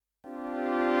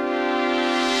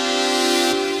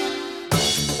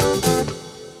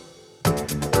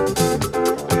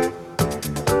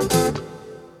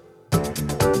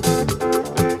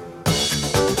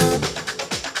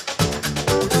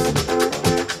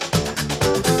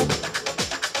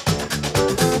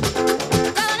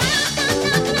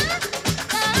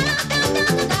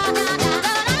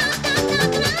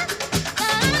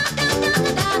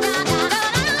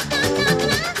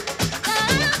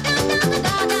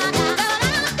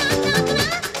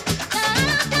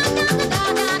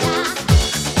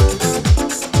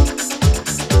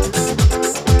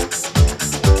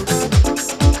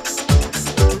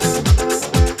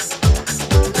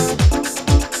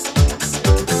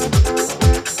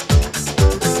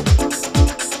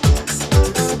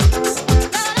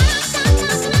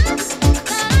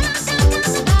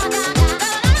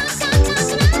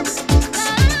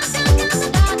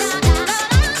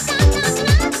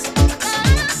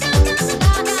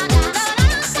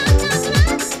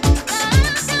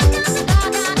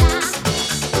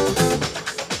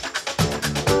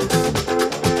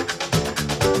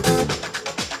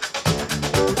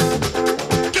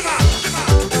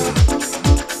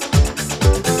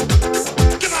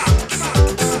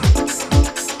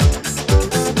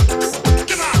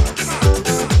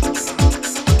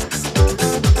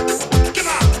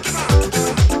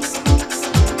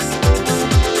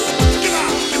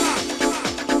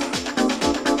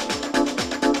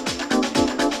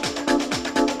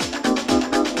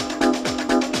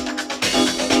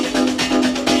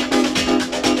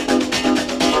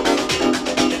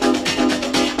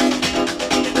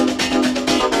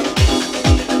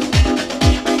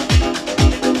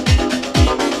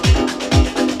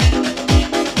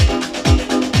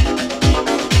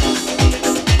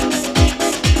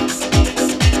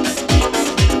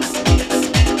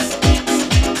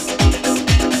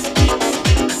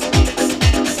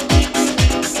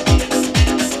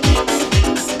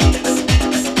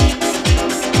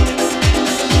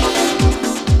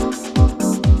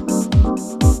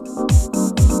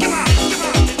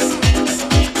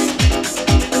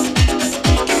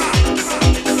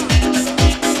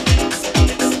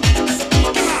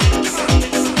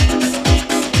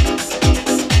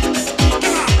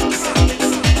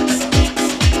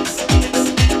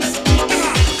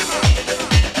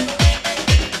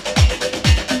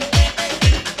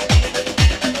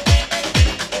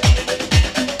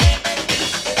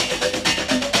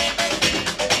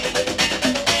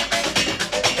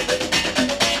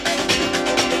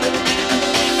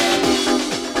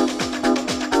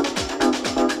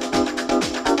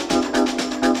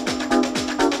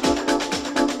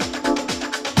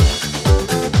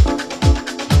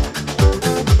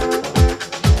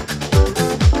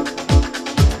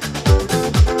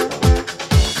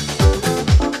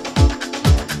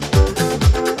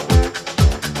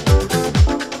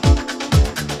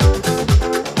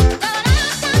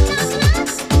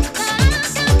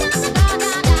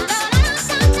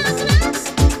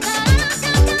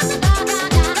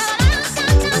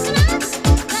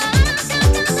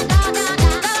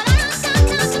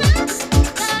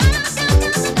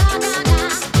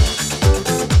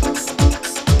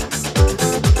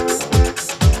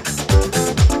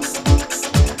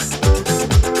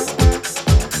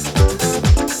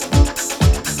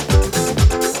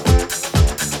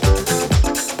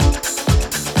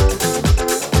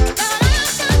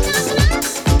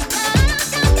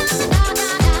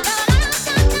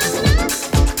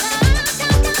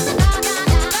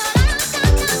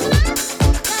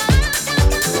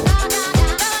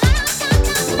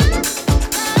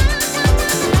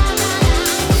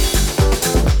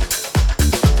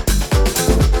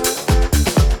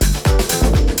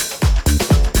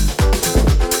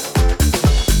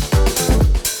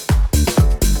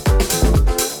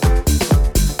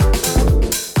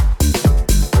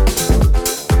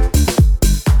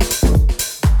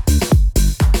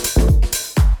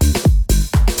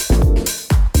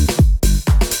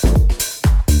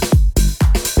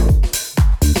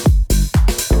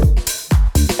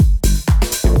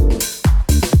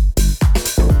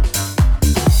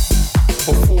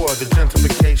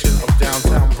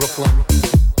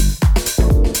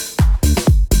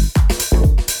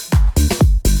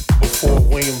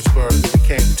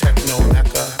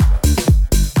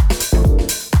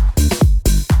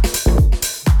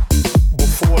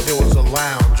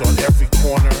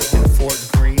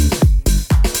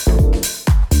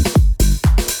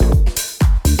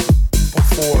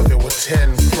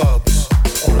10 clubs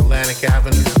on Atlantic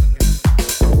Avenue.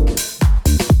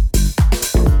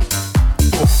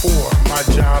 Before my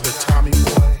job at Tommy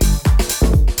Boy,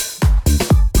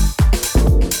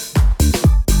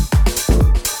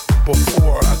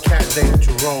 before a cat named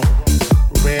Jerome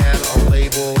ran a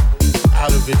label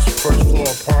out of his first floor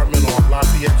apartment on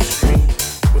Lafayette Street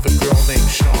with a girl named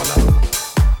Shauna.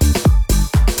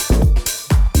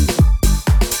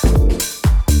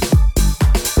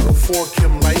 Before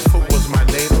Kim Lightfoot was my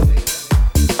neighbor.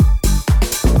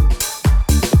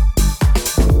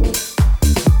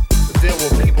 There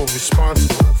were people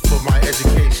responsible for my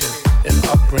education and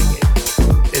upbringing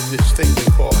in this thing we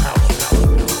call house.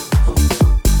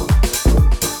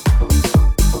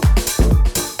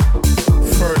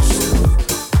 First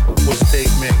was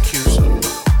Dave Mancuso,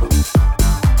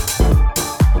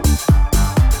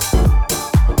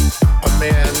 a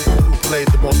man who played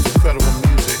the most incredible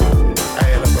music I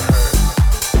had ever heard,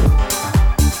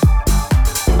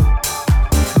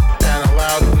 and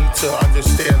allowed me to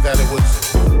understand that it was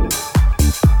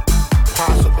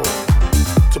possible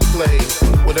to play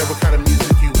whatever kind of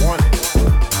music you wanted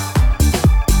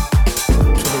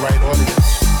to the right audience.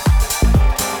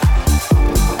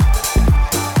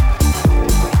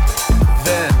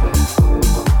 Then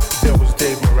there was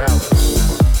Dave Morales,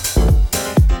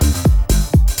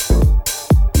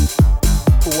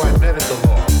 who I met at the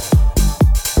law.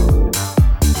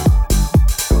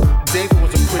 David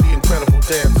was a pretty incredible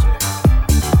dancer,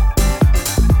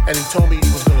 and he told me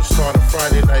he was going to start a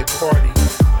Friday night party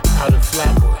out in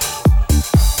Flatbush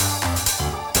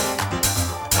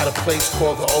at a place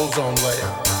called the Ozone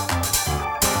Layer.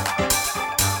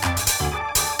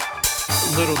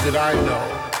 Little did I know,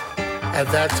 at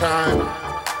that time,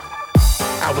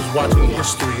 I was watching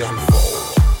history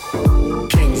unfold.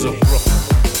 Kings of Brooklyn.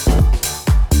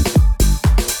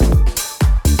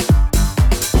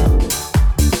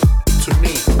 To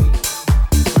me,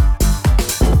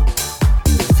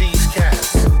 these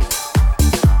cats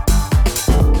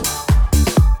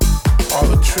are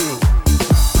the true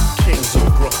kings of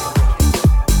Brooklyn.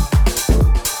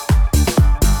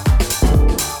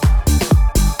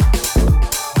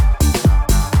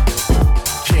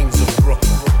 Kings of Brooklyn.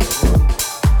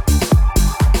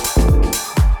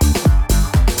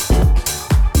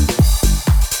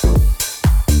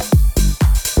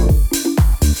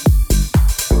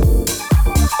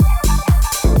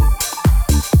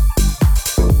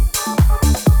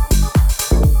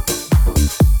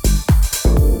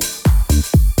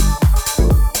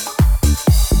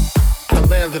 I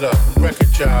landed a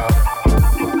record job,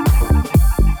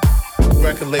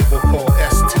 record label called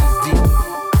STD.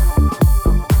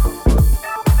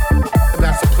 And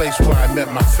that's the place where I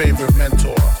met my favorite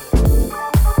mentor, a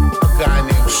guy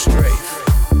named Strafe.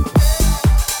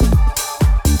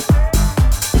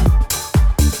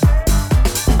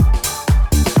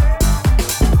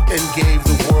 And gave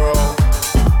the world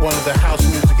one of the house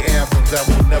music anthems that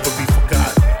will never be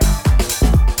forgotten,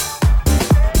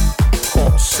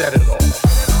 called Set It Off.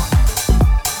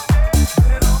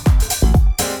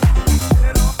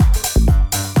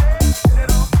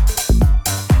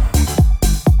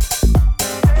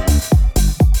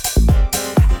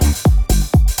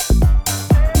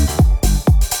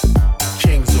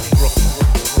 Kings of Brooklyn.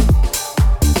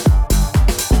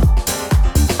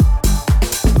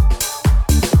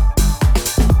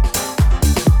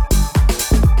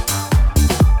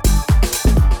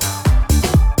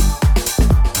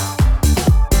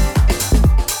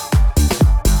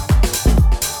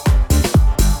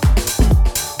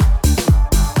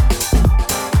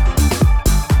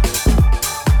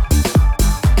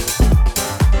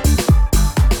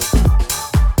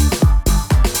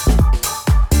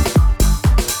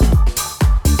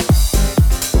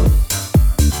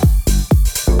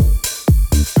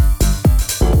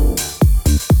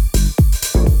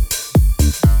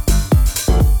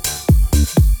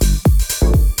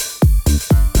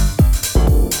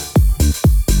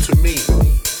 To me,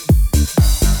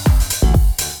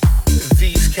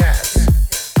 these cats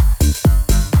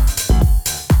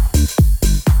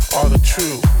are the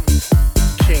true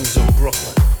kings of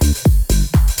Brooklyn.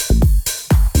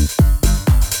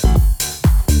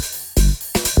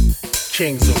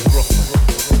 Kings of Brooklyn.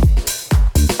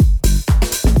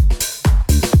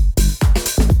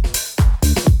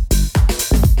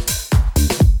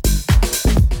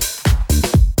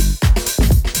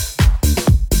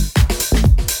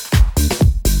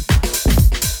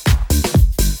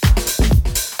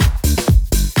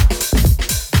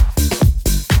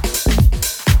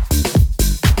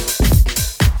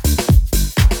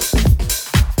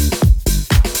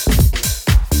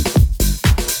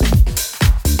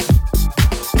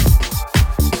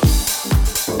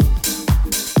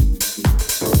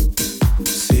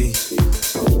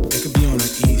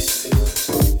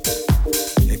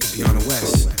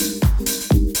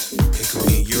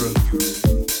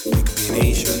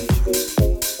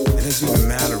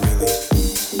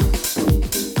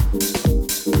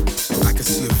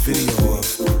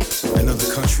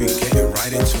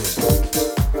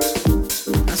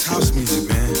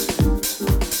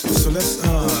 let's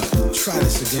try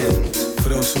this again for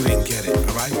those who didn't get it,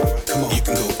 alright? Come on. You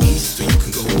can go east or you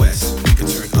can go west. We can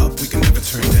turn up, we can never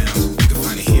turn down. You can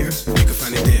find it here, you can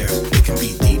find it there. It can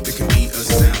be deep, it can be a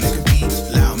sound. It can be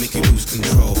loud, make you lose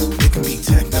control. It can be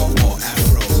techno or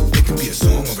afro. It can be a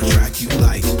song or a track you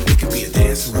like. It can be a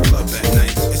dance or a club at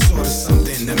night. It's sort of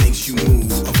something that makes you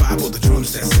move. A vibe or the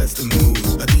drums that sets the mood.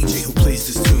 A DJ who plays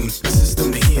this tune. A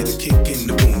system to hear the kick in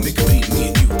the boom. It can be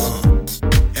me and you,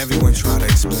 Everyone try to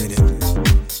explain it.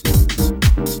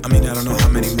 I mean, I don't know how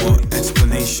many more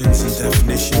explanations and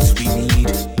definitions we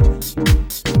need.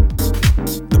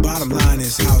 The bottom line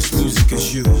is house music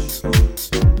is you.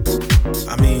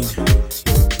 I mean,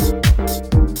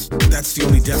 that's the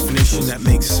only definition that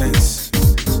makes sense.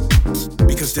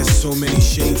 Because there's so many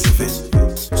shades of it,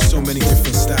 so many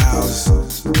different styles,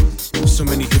 so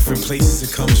many different places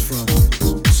it comes from,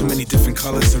 so many different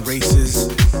colors and races,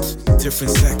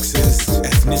 different sexes,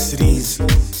 ethnicities.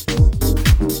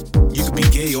 You could be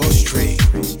gay or straight.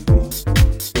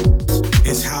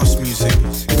 It's house music,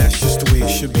 and that's just the way it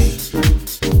should be.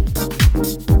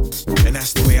 And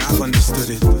that's the way I've understood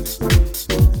it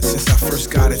since I first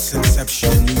got its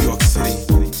inception in New York City.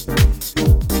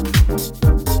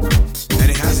 And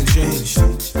it hasn't changed.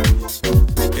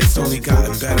 It's only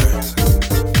gotten better.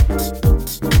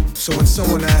 So when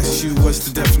someone asks you what's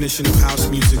the definition of house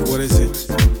music, what is it?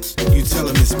 You tell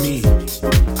them it's me.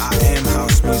 I am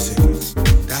house music.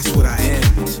 That's what I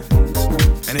am.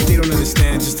 And if they don't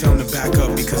understand, just tell them to back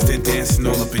up because they're dancing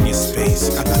all up in your space.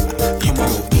 You can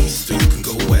go east or you can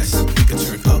go west. We can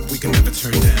turn up, we can never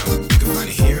turn down. You can find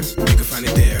it here, you can find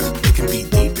it there. It can be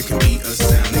deep, it can be a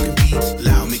sound. It can be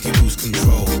loud, make you lose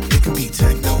control. It can be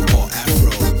techno or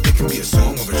afro. It can be a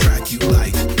song or a track you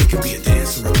like. It can be a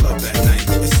dance or a club at night.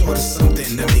 It's sort of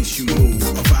something that makes you move.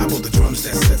 A vibe or the drums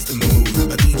that sets the mood.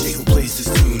 A DJ who plays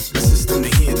this tune. A system to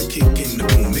hear the kick in the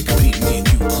boom. It can be me and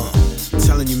you,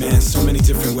 Telling you, man, so many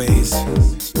different ways.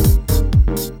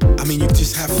 I mean, you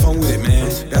just have fun with it, man.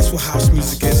 That's what house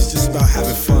music is. It's just about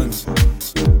having fun.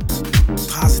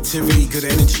 Positivity, good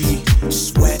energy,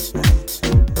 sweat,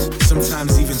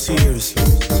 sometimes even tears.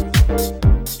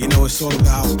 You know, it's all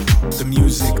about the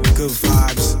music, good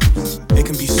vibes. It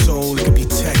can be soul, it can be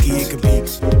techie, it can be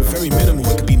very minimal.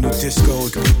 It can be new disco,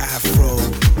 it can be afro.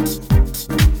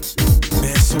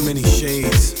 Man, so many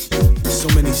shades, so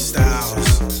many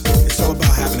styles. It's all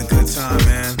about having a good time,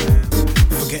 man.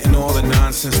 Forgetting all the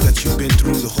nonsense that you've been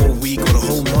through the whole week or the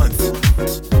whole month.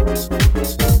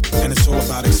 And it's all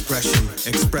about expressing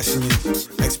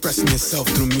yourself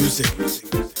through music.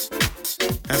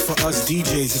 And for us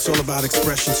DJs, it's all about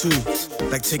expression too.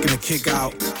 Like taking a kick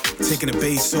out, taking the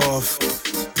bass off,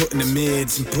 putting the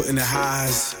mids and putting the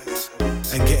highs,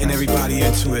 and getting everybody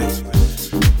into it.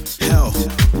 Hell,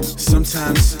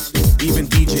 sometimes even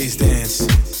DJs dance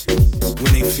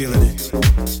when they feeling it.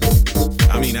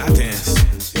 I mean, I dance.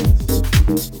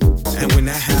 And when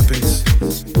that happens,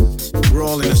 we're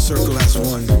all in a circle as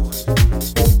one.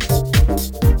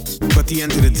 But at the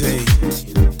end of the day,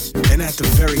 and at the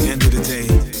very end of the day,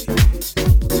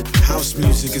 house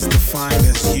music is defined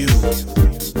as you.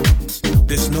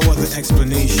 There's no other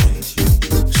explanation.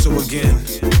 So again,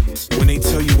 when they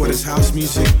tell you what is house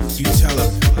music, you tell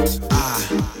them, I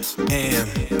am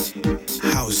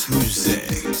house music.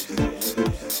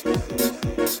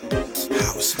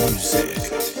 House music.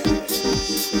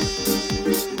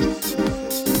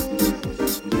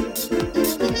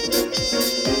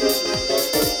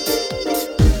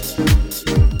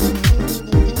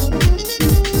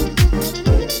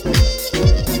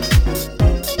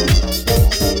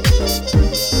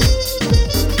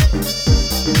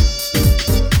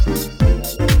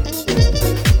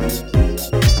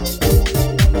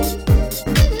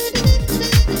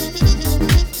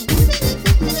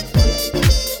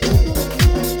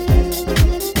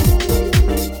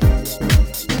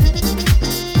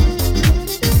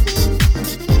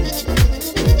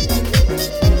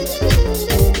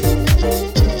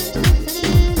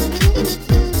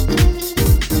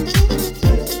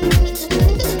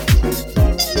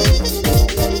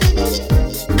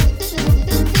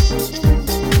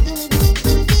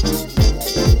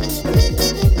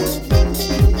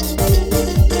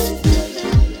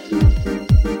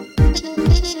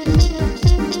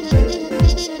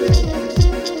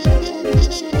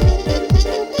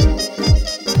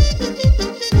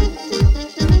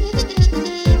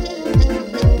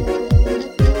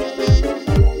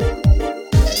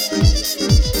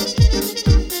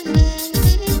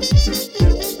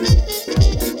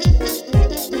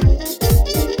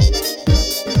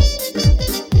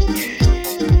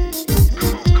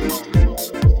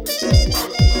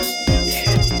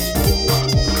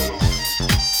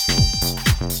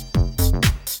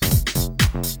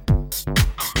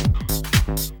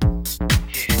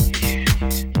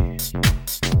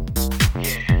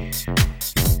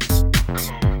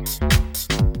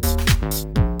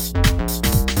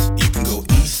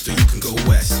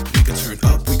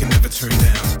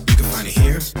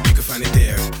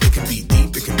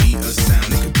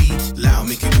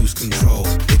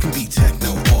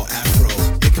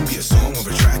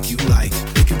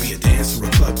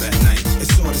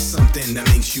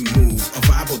 makes you move. A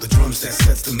vibe or the drums that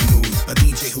sets the mood. A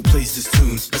DJ who plays this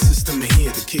tune. A system to hear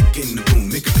the kick in the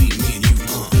boom. It could be me and you.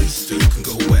 East or you can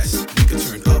go west. We can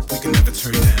turn up, we can never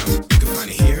turn down. You can find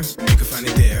it here, you can find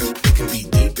it there. It can be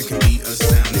deep, it can be a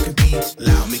sound. It can be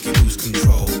loud, make you lose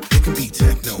control. It can be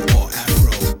techno or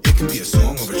afro. It can be a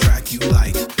song or a track you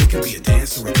like. It can be a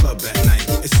dance or a club at night.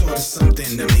 It's sort of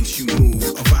something that makes you move.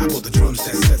 A vibe or the drums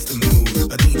that sets the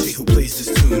mood. A DJ who plays this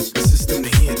tune. A system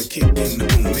to hear the kick in the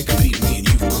boom. It can be me and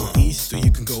you. East or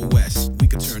you can go west. We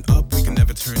can turn up, we can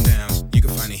never turn down. You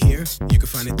can find it here, you can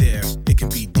find it there. It can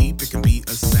be deep, it can be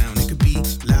a sound. It can be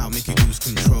loud, make you lose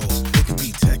control. It can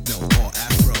be techno or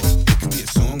afro. It can be a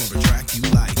song or a track you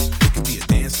like. It can be a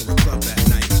dance or a club at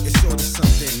night. It's sort of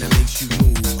something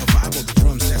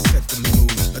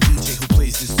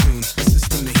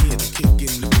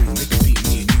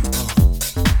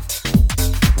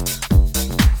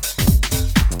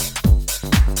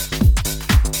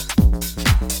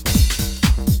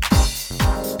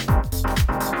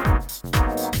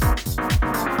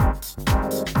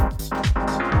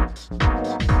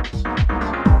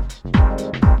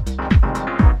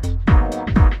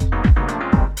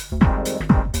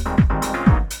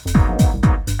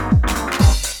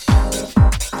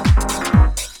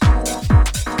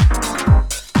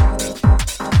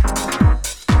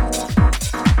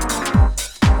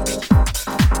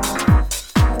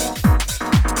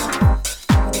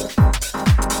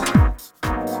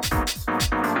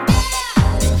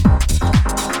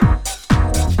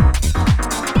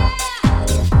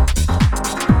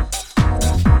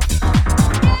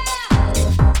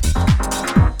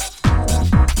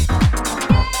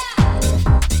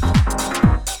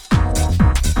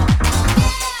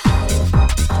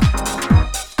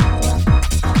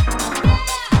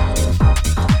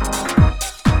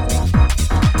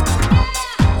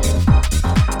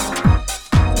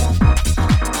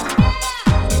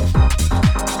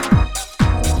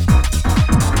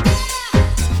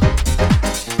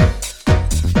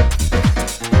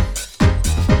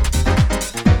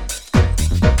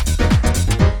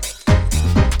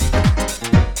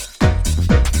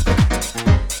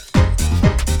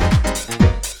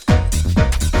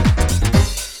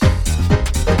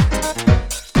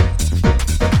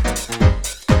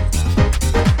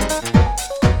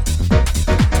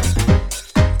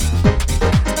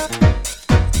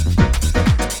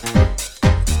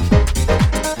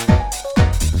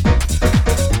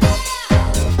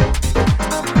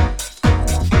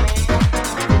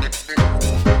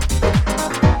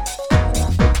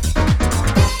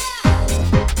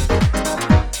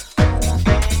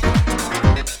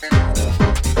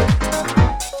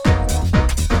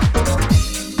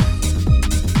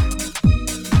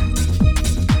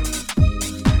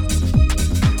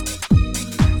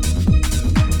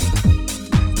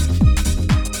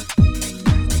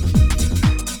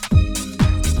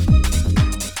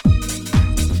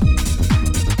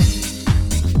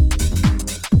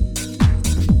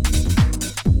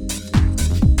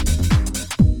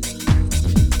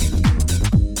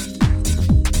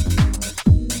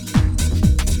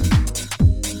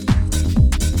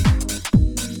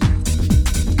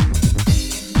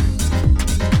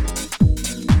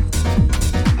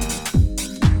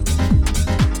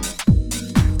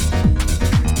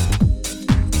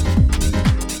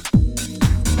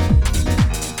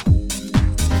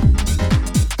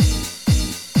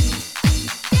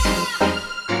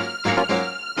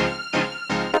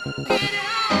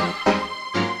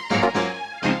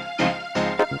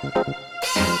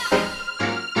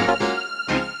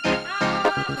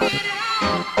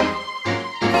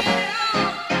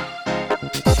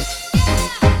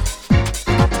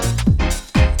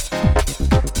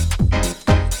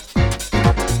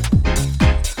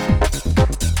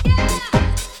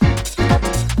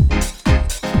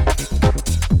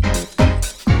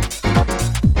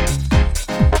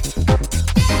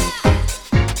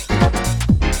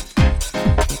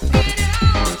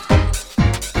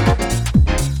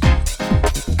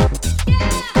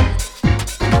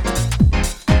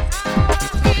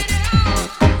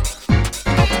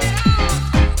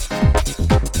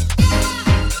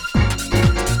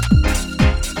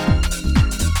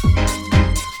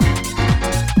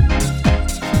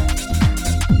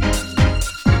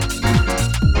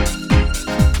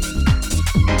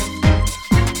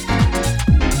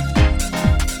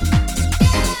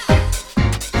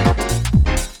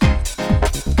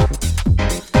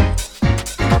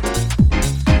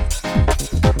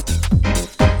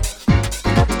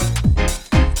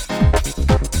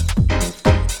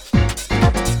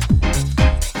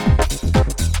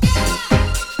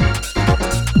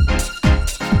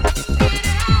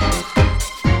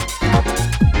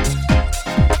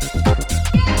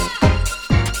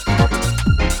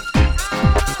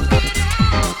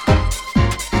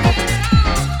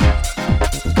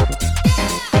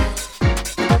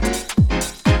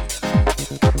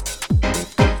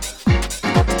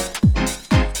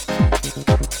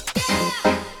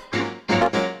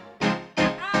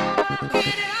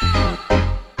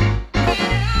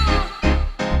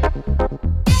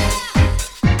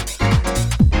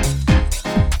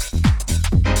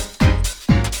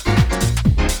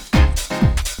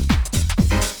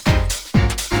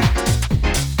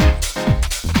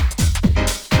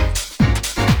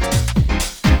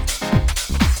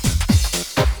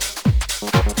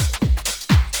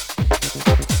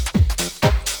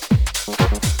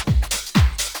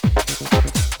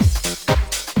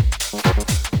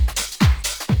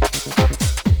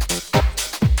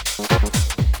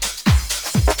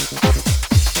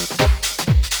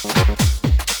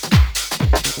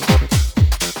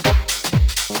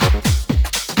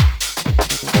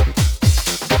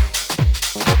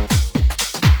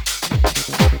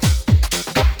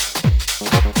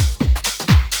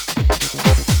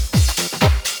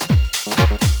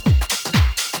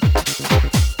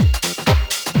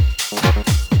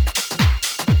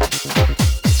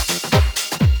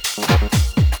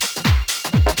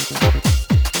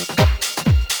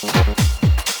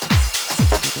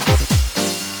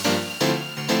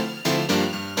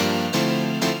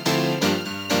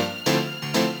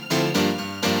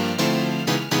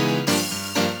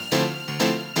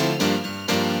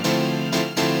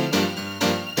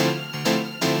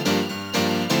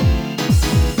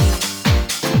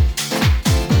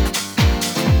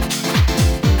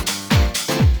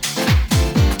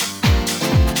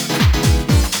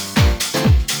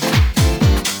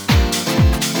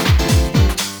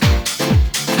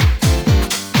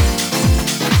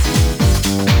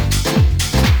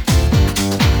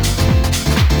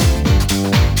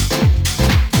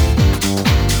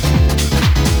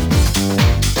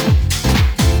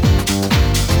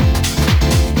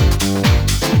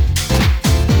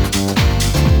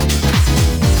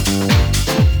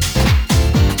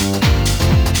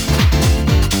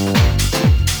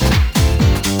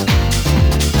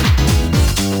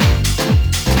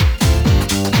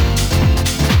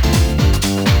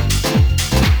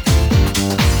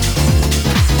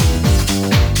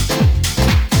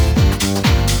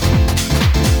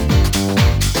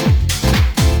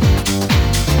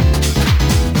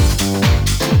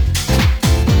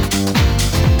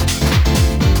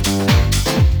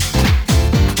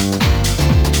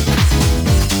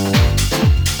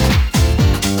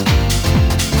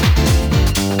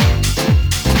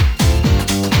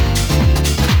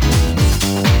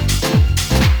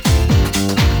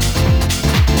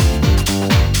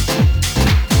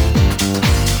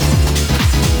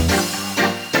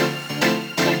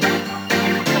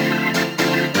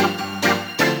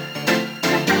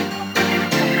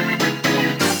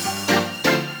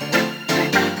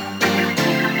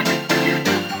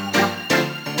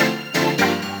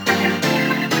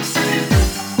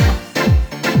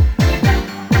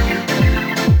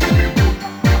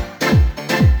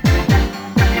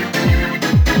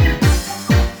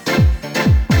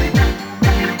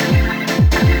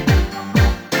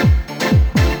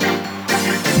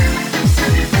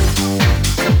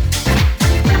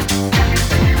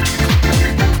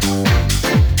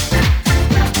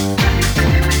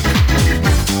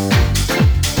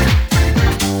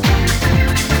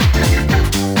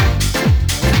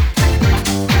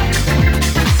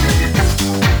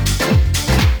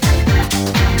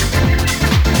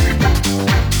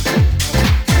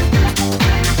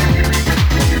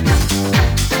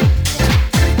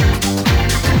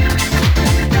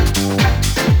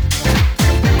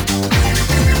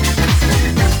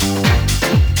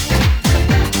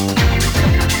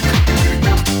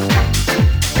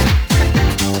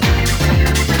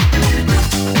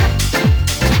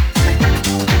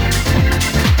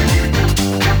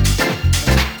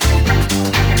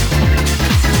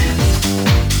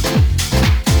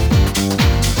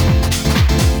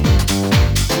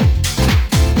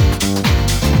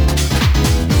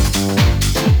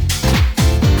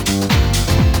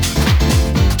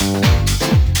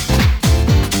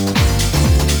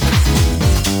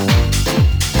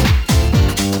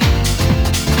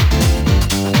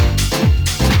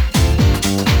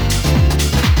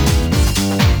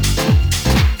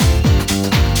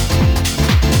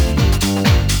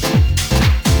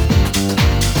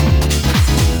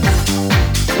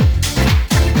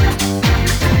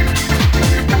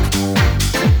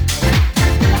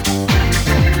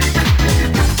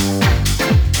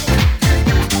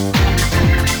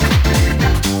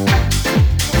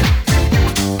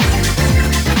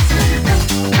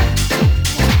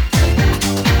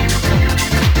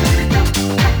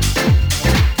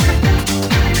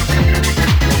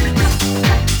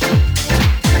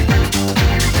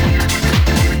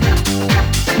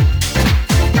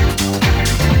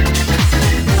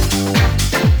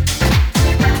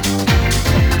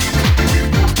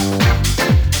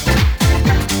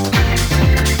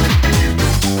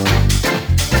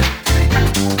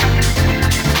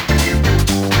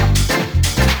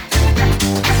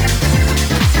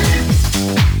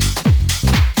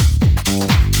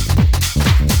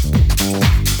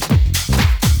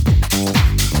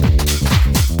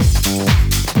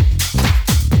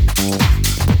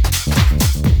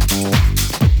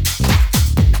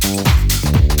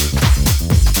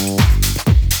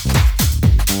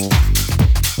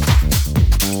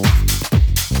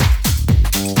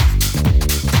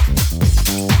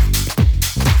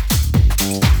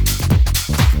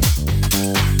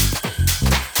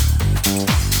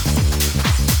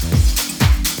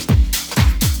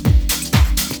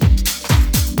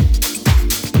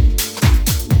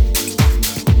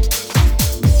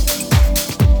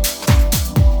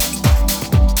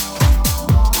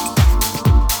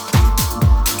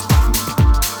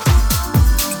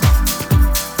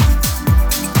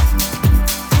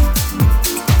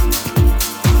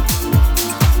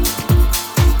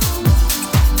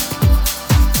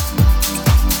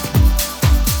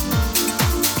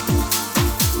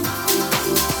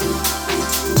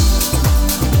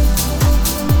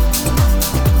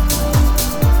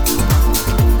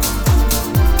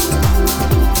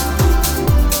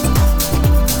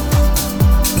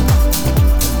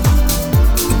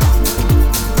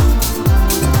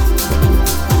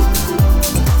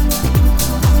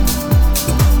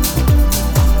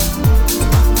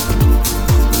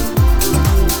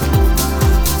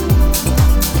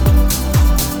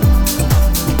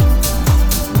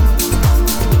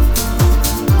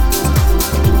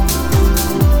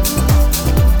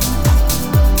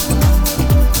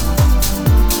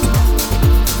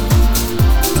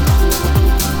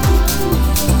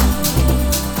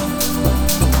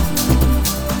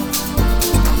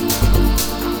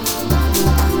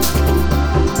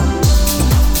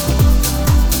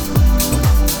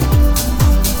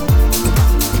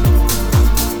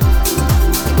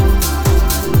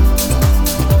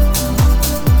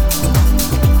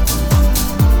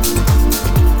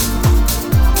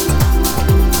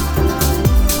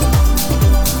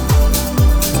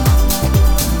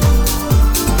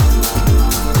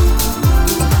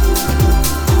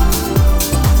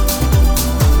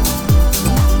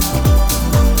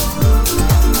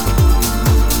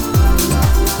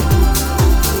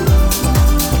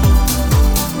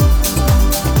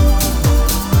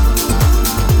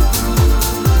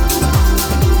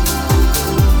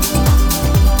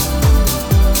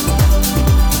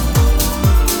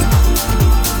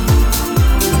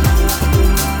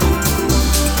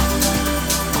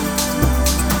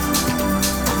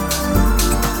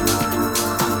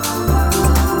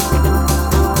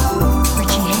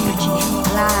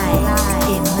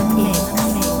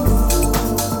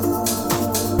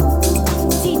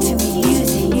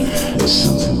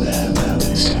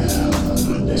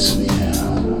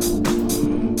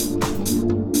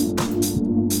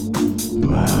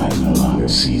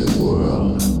see the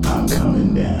world, I'm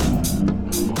coming down.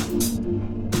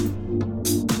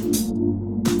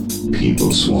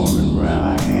 People swarming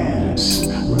around our hands,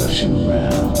 rushing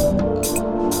around.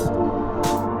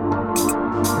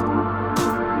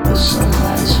 But some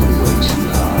nights we way too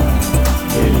hard,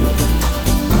 headed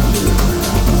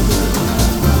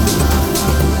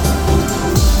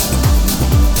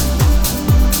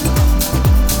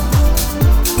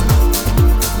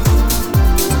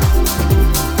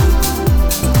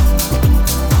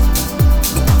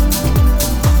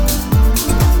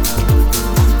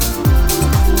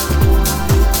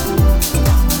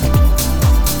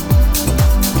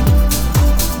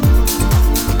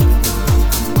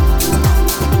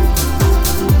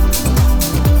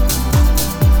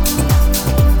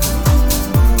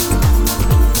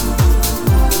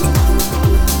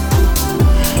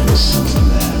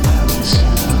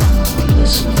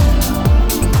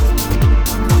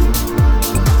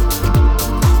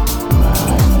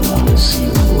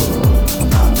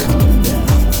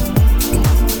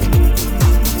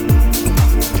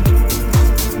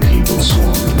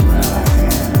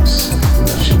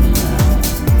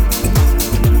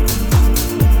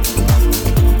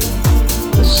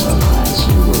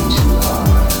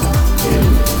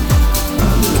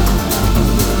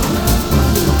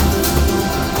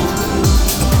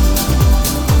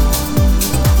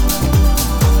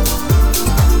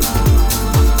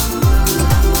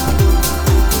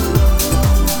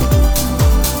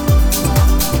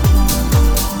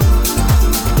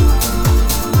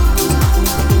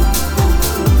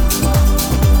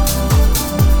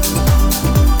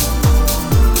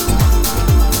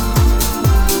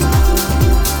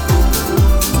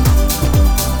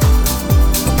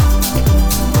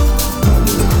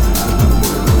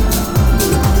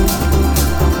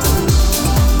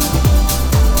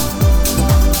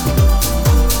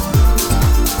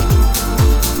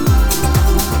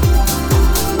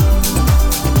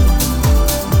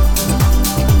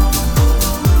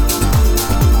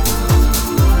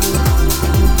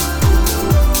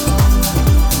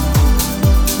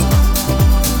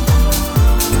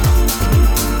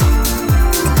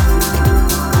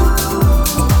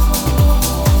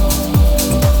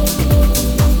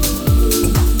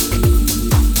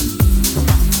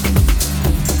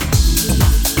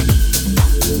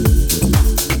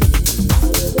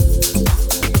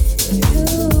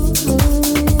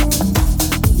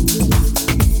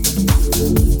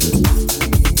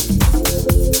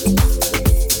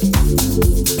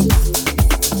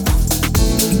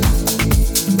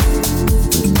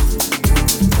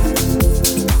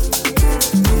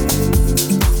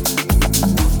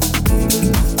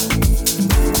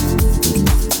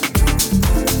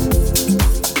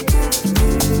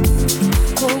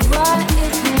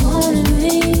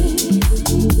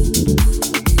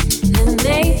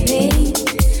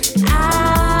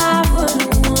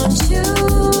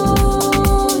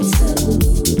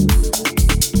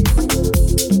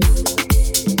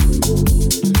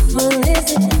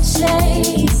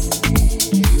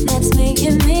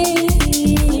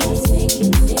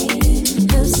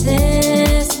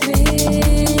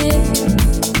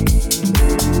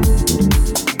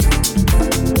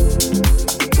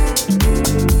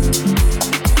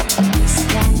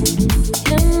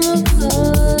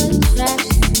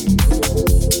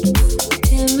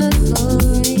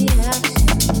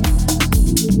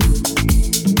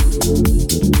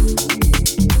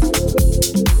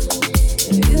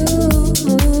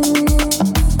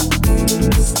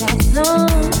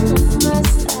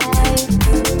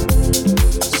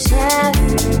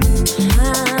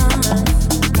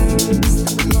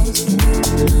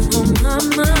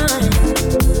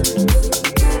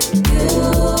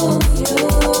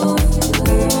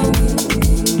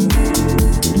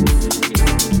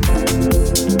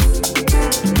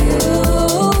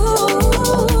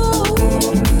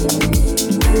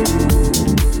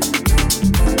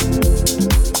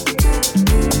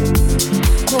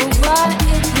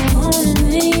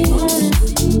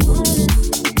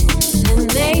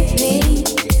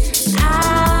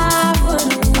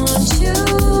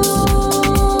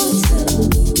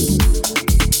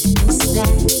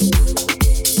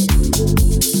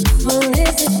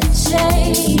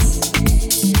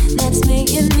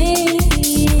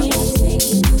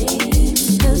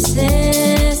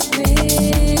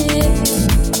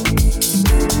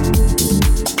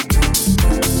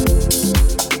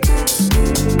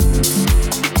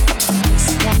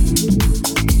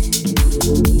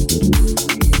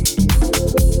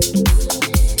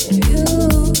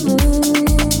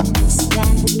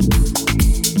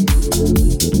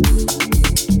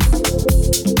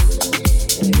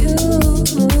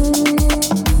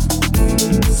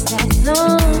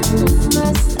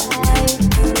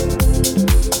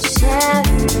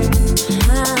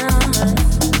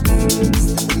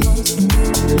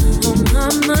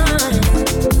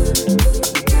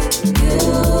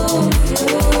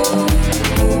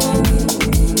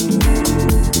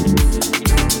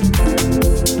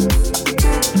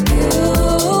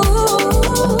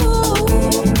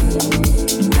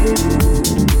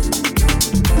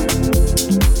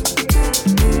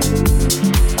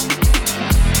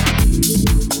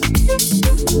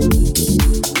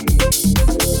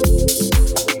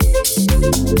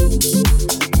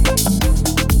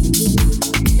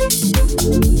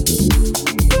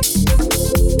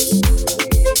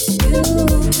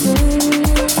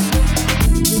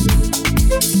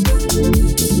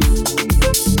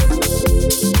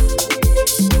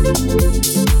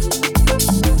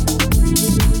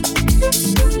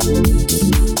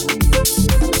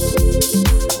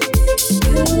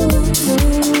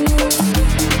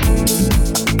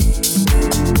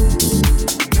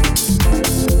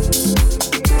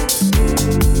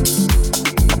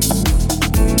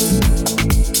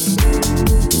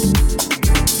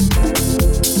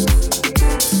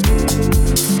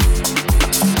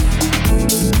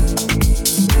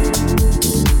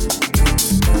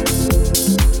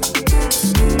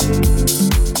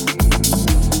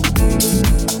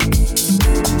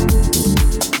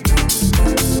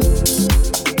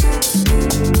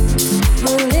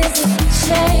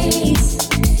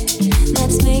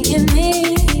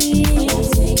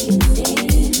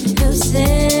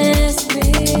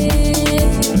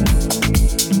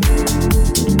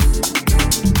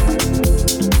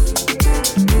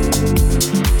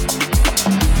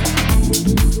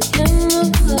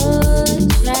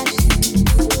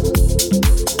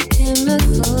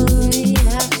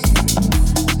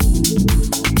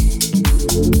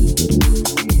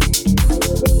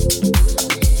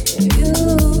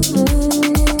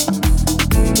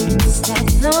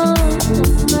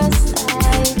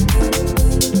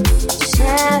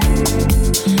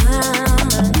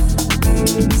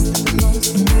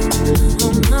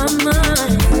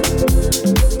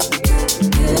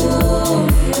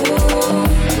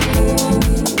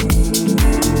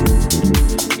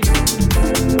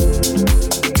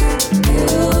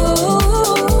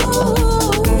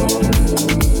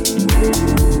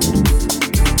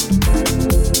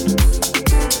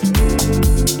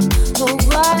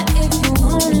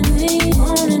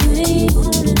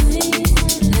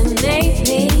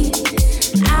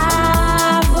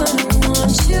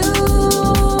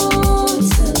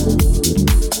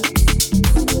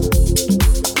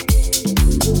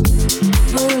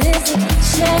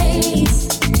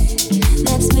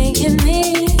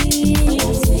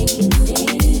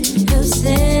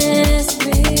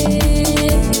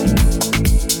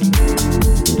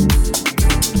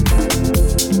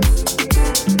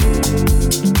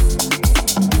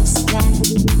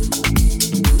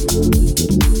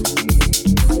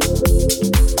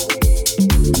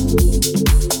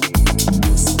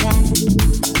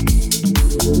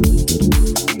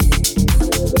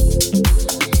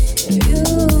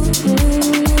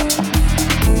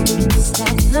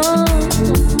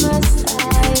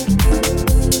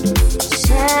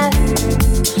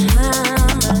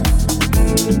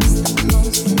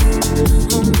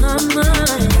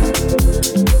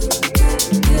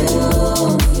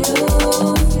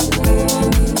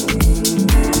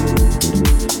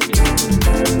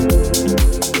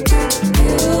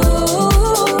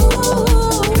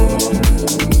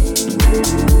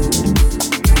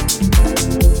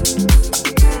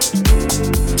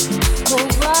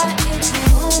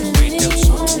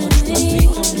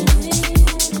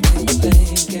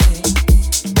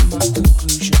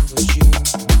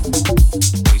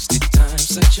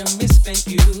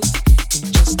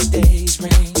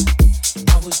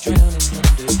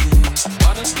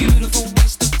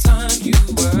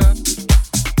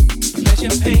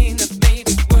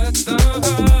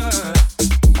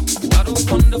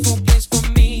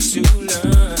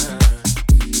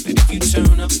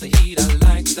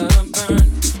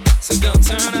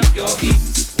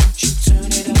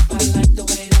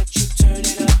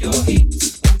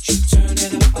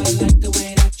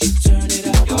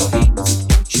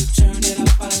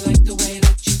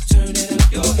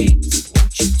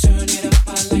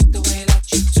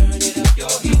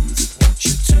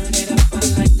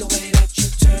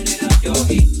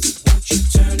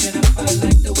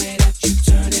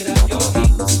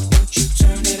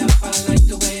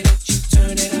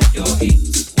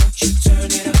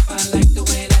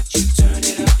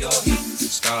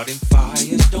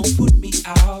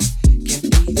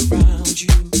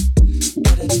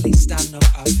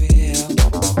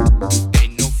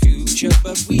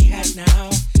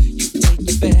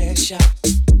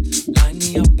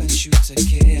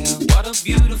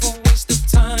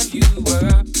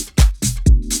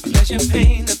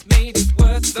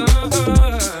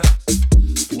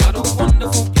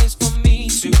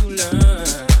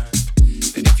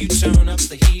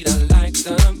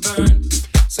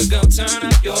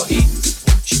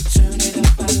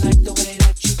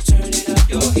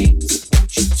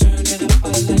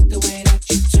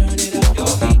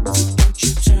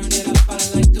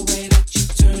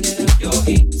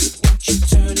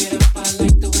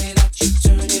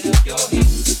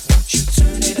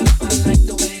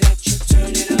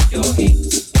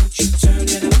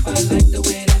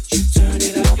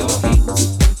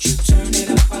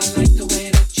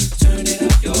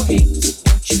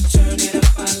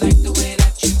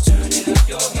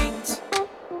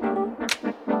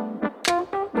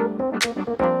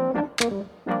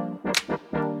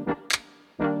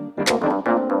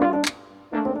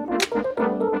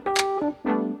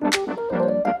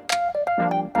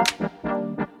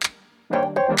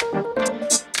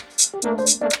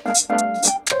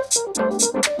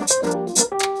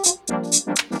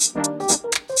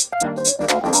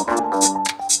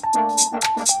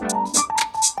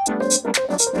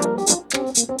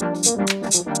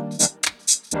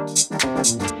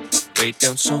Break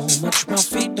down so much my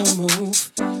feet don't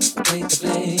move. I played the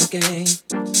blame game,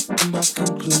 and my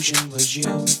conclusion was you.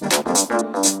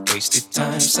 Wasted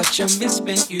time, such a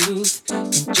misspent youth.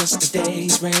 In just a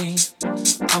day's rain,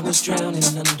 I was drowning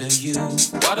under you.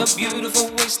 What a beautiful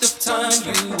waste of time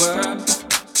you were.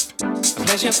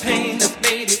 Pleasure, pain that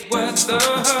made it worth the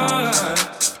hurt.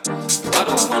 What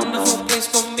a wonderful place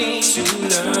for me to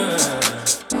learn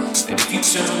that if you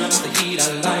turn up the heat,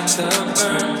 I like the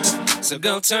burn. So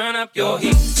go turn up your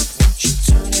heat. Won't you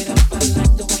turn it up? I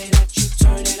like the way that you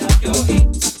turn it up. Your heat.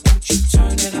 Won't you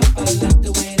turn it up? I like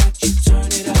the way that you turn it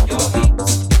up. Your heat.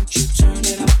 Won't you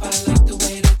turn it up? I like the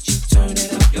way that you turn it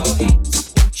up. Your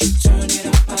heat. Won't you turn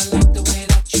it up? I like the way that you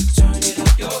turn it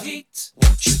up. Your heat.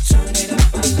 Won't you turn it up?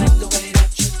 I like the way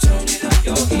that you turn it up.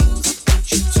 Your heat.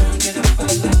 Won't you turn it up? I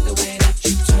like the way that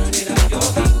you turn it up. Your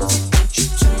heat. Won't you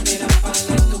turn it up? I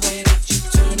like the way that you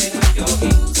turn it up. Your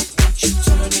heat. Won't you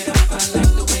turn it up? I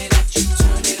like the way that you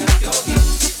turn it up.